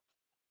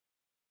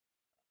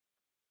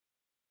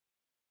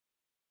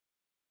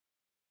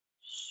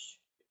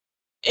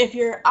 If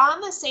you're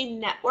on the same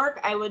network,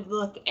 I would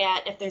look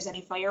at if there's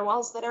any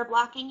firewalls that are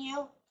blocking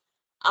you.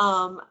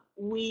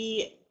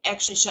 We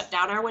actually shut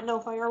down our window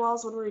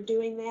firewalls when we were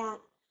doing that.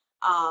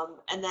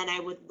 And then I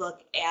would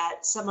look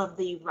at some of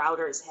the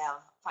routers have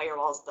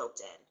firewalls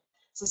built in.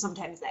 So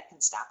sometimes that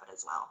can stop it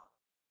as well.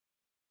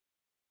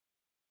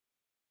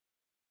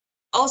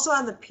 Also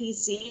on the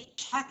PC,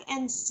 check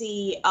and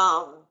see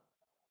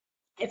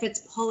if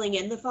it's pulling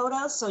in the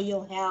photos. So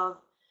you'll have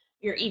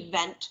your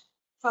event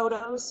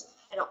photos.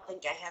 I don't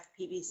think I have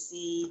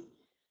PVC.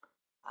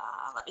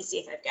 Let me see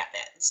if I've got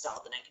that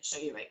installed and I can show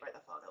you right where the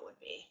photo would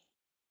be.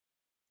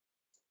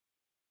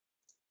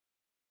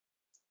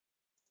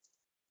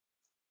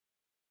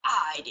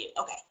 I do.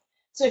 Okay.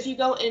 So if you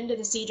go into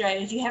the C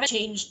drive, if you haven't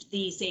changed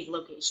the save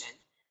location,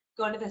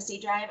 go into the C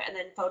drive and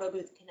then photo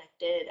booth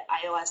connected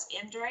iOS,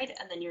 Android,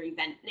 and then your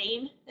event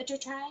name that you're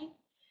trying.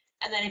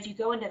 And then if you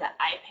go into the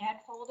iPad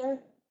folder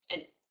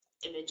and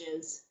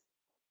images,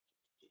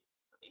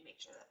 let me make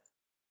sure that,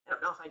 I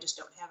don't know if I just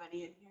don't have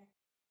any in here.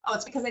 Oh,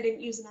 it's because I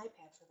didn't use an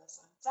iPad for this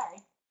one.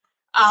 Sorry.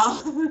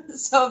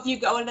 So if you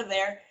go into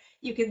there,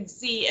 you can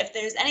see if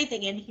there's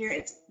anything in here,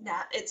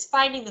 it's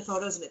finding the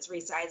photos and it's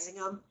resizing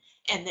them.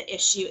 And the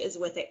issue is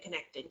with it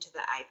connecting to the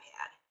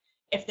iPad.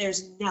 If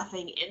there's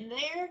nothing in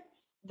there,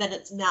 then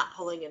it's not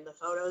pulling in the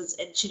photos,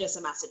 and shoot us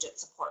a message at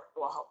support.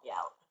 We'll help you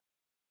out.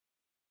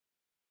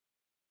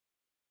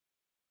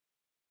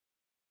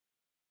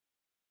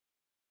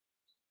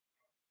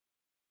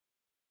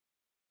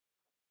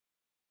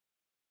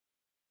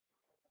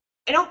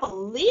 I don't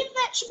believe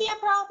that should be a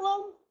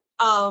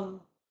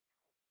problem.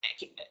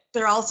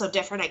 They're also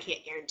different. I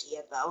can't guarantee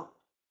it though.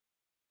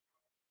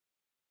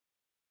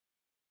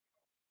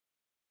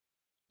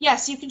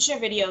 Yes, you can share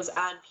videos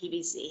on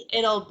PVC.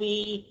 It'll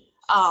be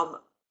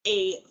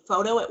a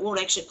photo. It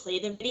won't actually play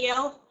the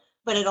video,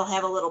 but it'll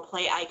have a little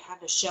play icon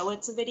to show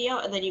it's a video,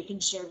 and then you can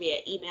share via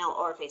email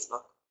or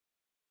Facebook.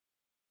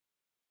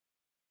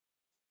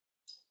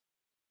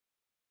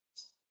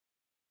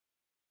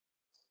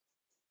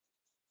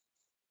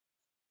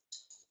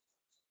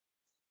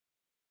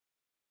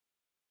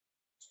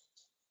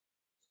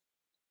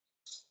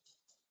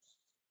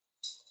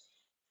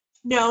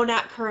 No,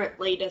 not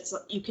currently.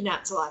 You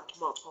cannot select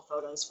multiple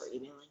photos for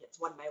emailing. It's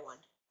one by one.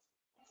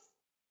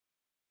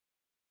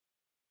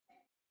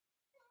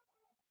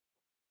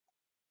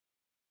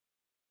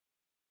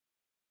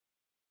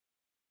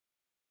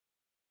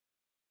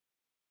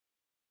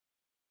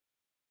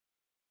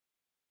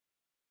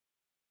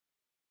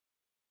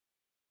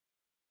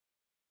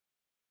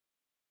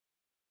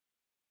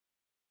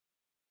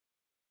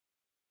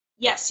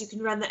 Yes, you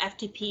can run the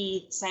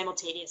FTP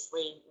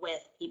simultaneously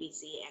with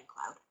PBC and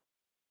Cloud.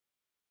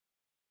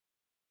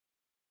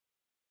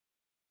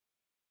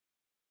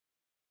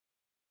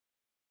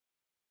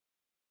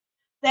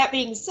 That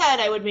being said,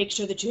 I would make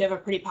sure that you have a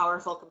pretty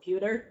powerful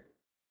computer.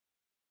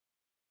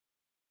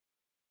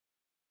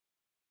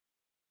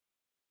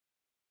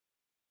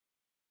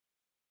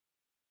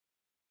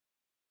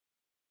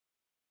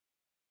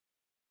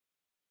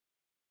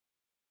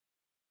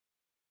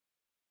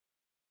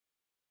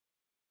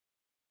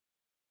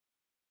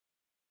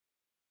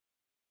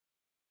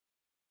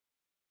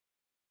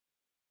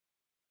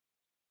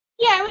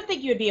 Yeah, I would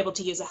think you would be able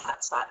to use a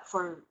hotspot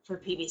for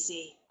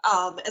PVC.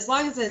 As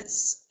long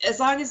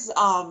as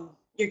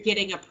you're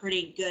getting a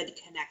pretty good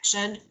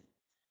connection.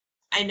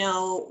 I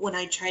know when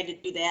I tried to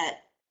do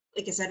that,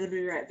 like I said, when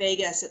we were at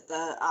Vegas at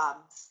the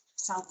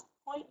South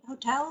Point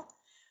Hotel,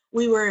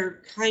 we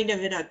were kind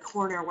of in a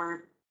corner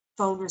where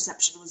phone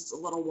reception was a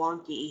little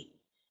wonky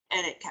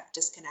and it kept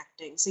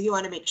disconnecting. So you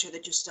want to make sure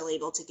that you're still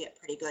able to get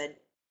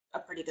a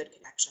pretty good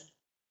connection.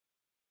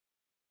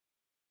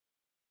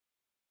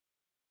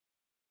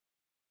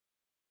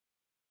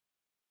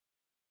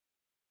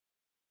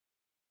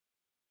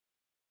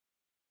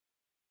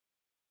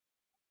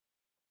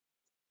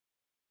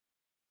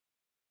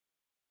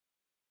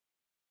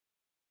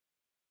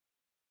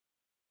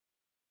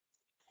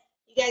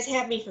 You guys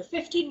have me for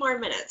 15 more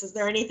minutes. Is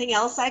there anything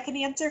else I can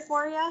answer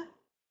for you?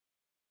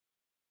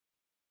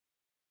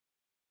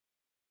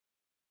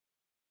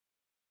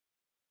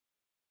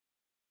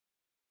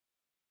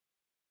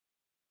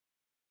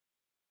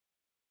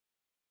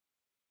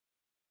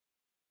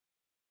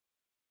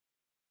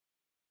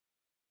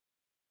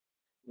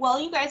 While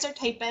you guys are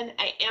typing,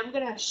 I am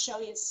going to show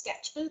you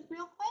Sketch Booth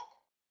real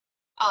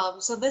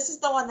quick. So this is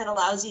the one that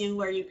allows you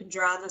where you can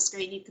draw on the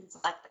screen. You can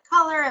select the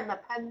color and the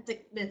pen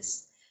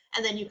thickness,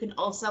 and then you can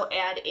also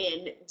add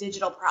in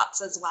digital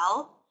props as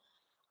well.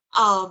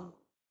 Um,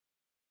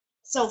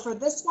 so for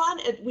this one,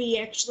 we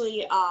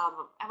actually, I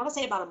want to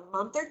say about a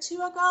month or two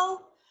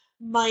ago,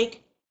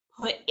 Mike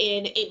put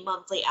in a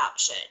monthly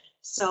option.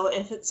 So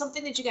if it's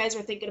something that you guys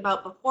were thinking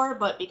about before,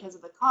 but because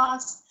of the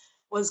cost,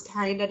 was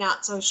kind of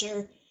not so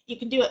sure, you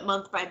can do it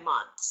month by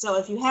month. So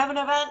if you have an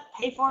event,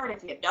 pay for it.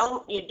 If you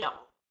don't, you don't.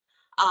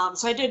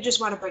 So I did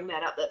just want to bring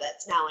that up that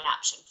that's now an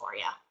option for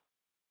you.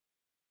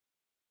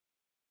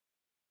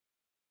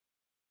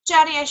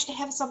 Johnny, I should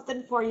have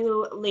something for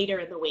you later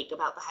in the week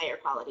about the higher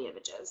quality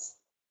images.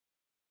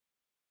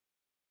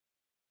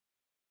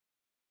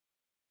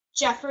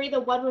 Jeffrey, the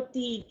one with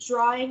the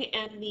drawing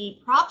and the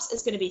props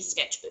is going to be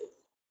Sketch Booth.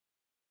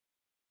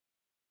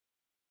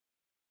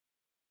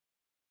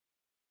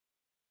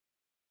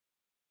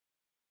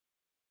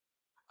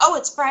 Oh,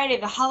 it's Friday.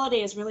 The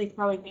holiday is really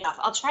throwing me off.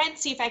 I'll try and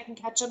see if I can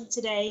catch them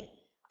today,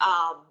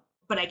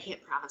 but I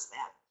can't promise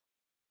that.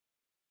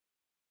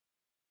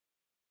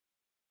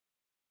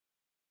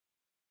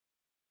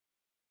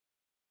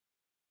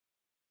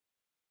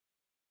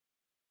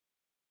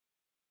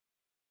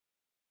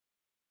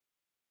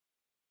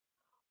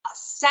 A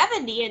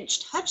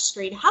 70-inch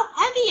touchscreen? How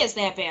heavy is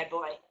that bad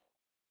boy?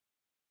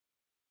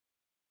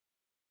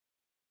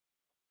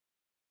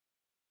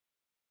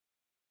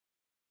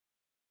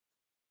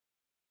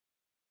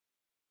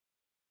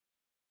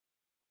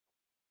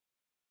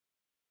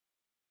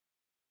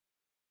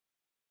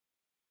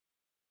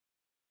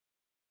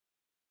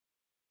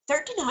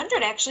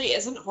 1300 actually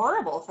isn't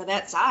horrible for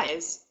that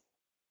size.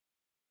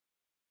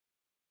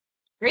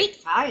 Great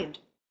find.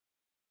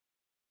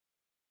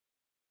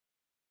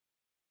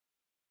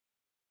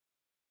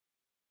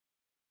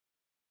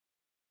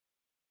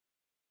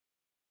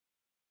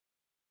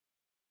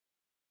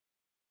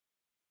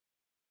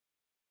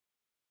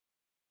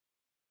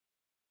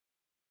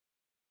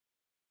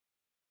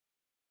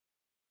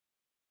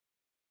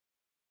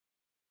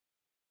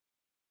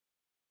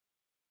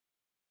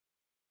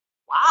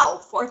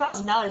 Wow,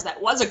 $4,000.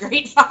 That was a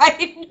great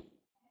find.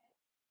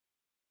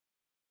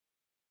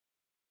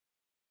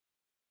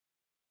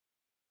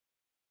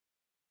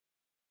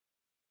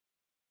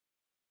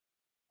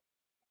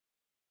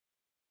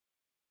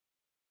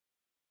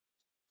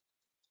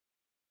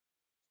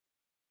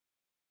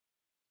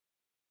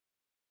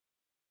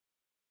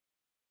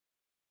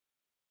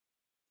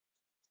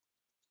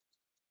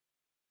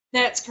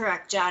 That's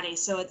correct, Johnny.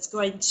 So it's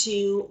going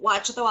to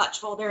watch the watch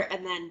folder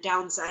and then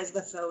downsize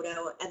the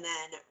photo and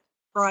then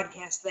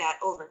broadcast that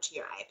over to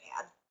your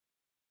iPad.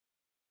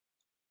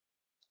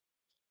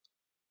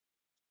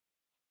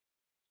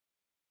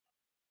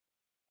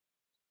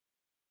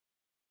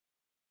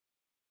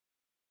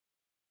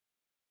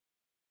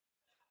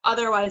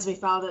 Otherwise, we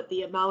found that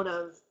the amount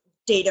of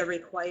data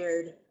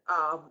required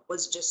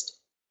was just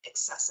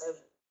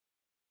excessive.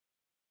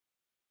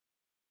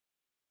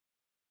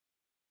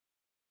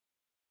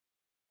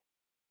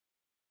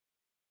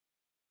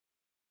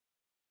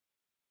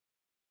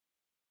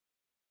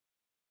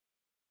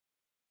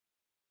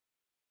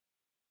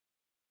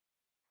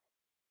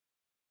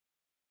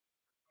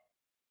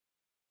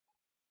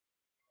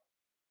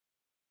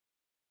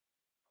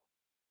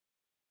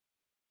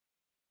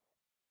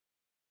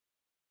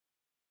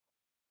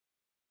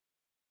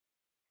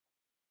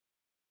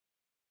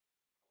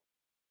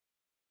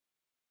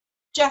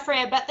 Jeffrey,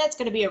 I bet that's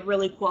going to be a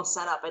really cool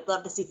setup. I'd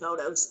love to see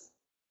photos.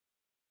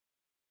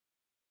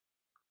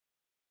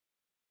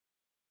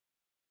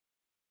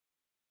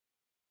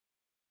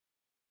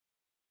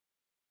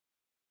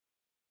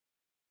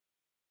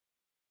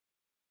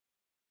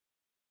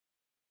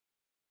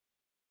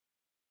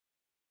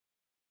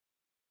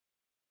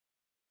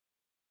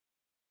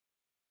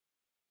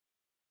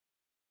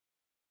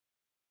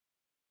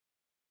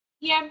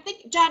 Yeah,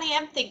 Johnny,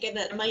 I'm thinking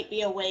that it might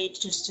be a way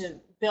just to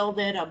build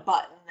in a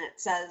button that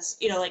says,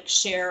 like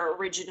share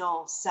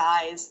original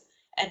size,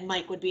 and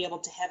Mike would be able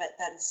to have it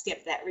then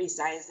skip that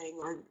resizing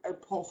or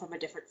pull from a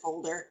different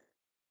folder.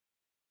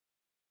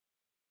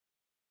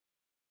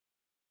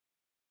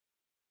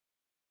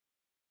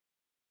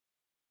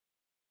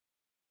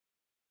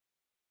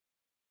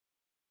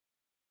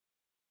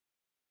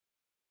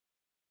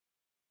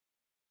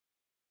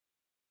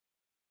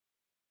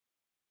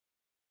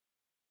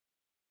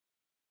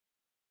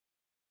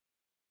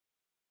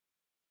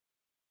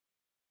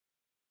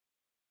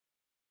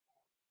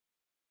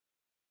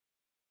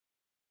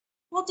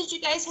 Well, did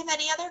you guys have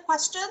any other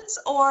questions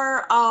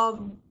or,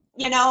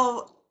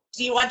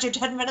 do you want your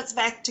 10 minutes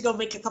back to go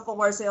make a couple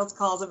more sales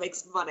calls and make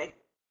some money?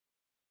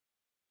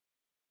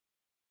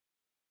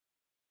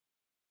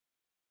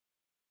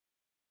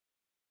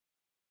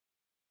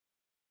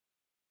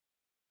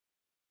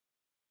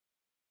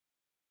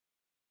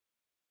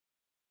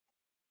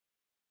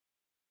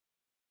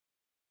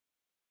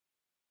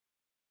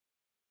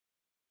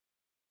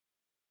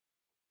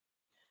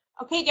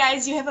 Okay,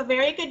 guys, you have a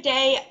very good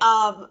day.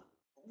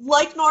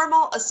 Like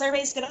normal, a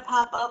survey is going to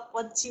pop up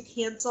once you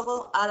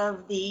cancel out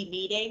of the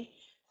meeting.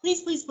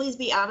 Please, please, please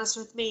be honest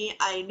with me.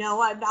 I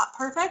know I'm not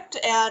perfect,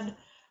 and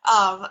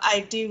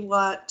I do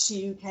want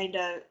to kind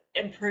of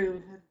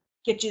improve,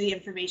 get you the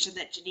information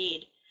that you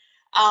need.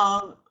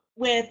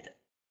 With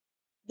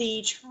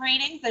the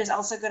training, there's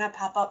also going to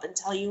pop up and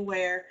tell you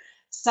where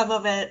some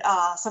of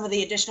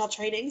the additional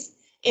trainings.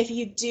 If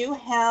you do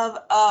have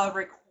a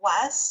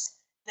request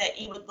that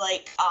you would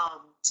like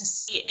to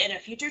see in a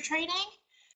future training,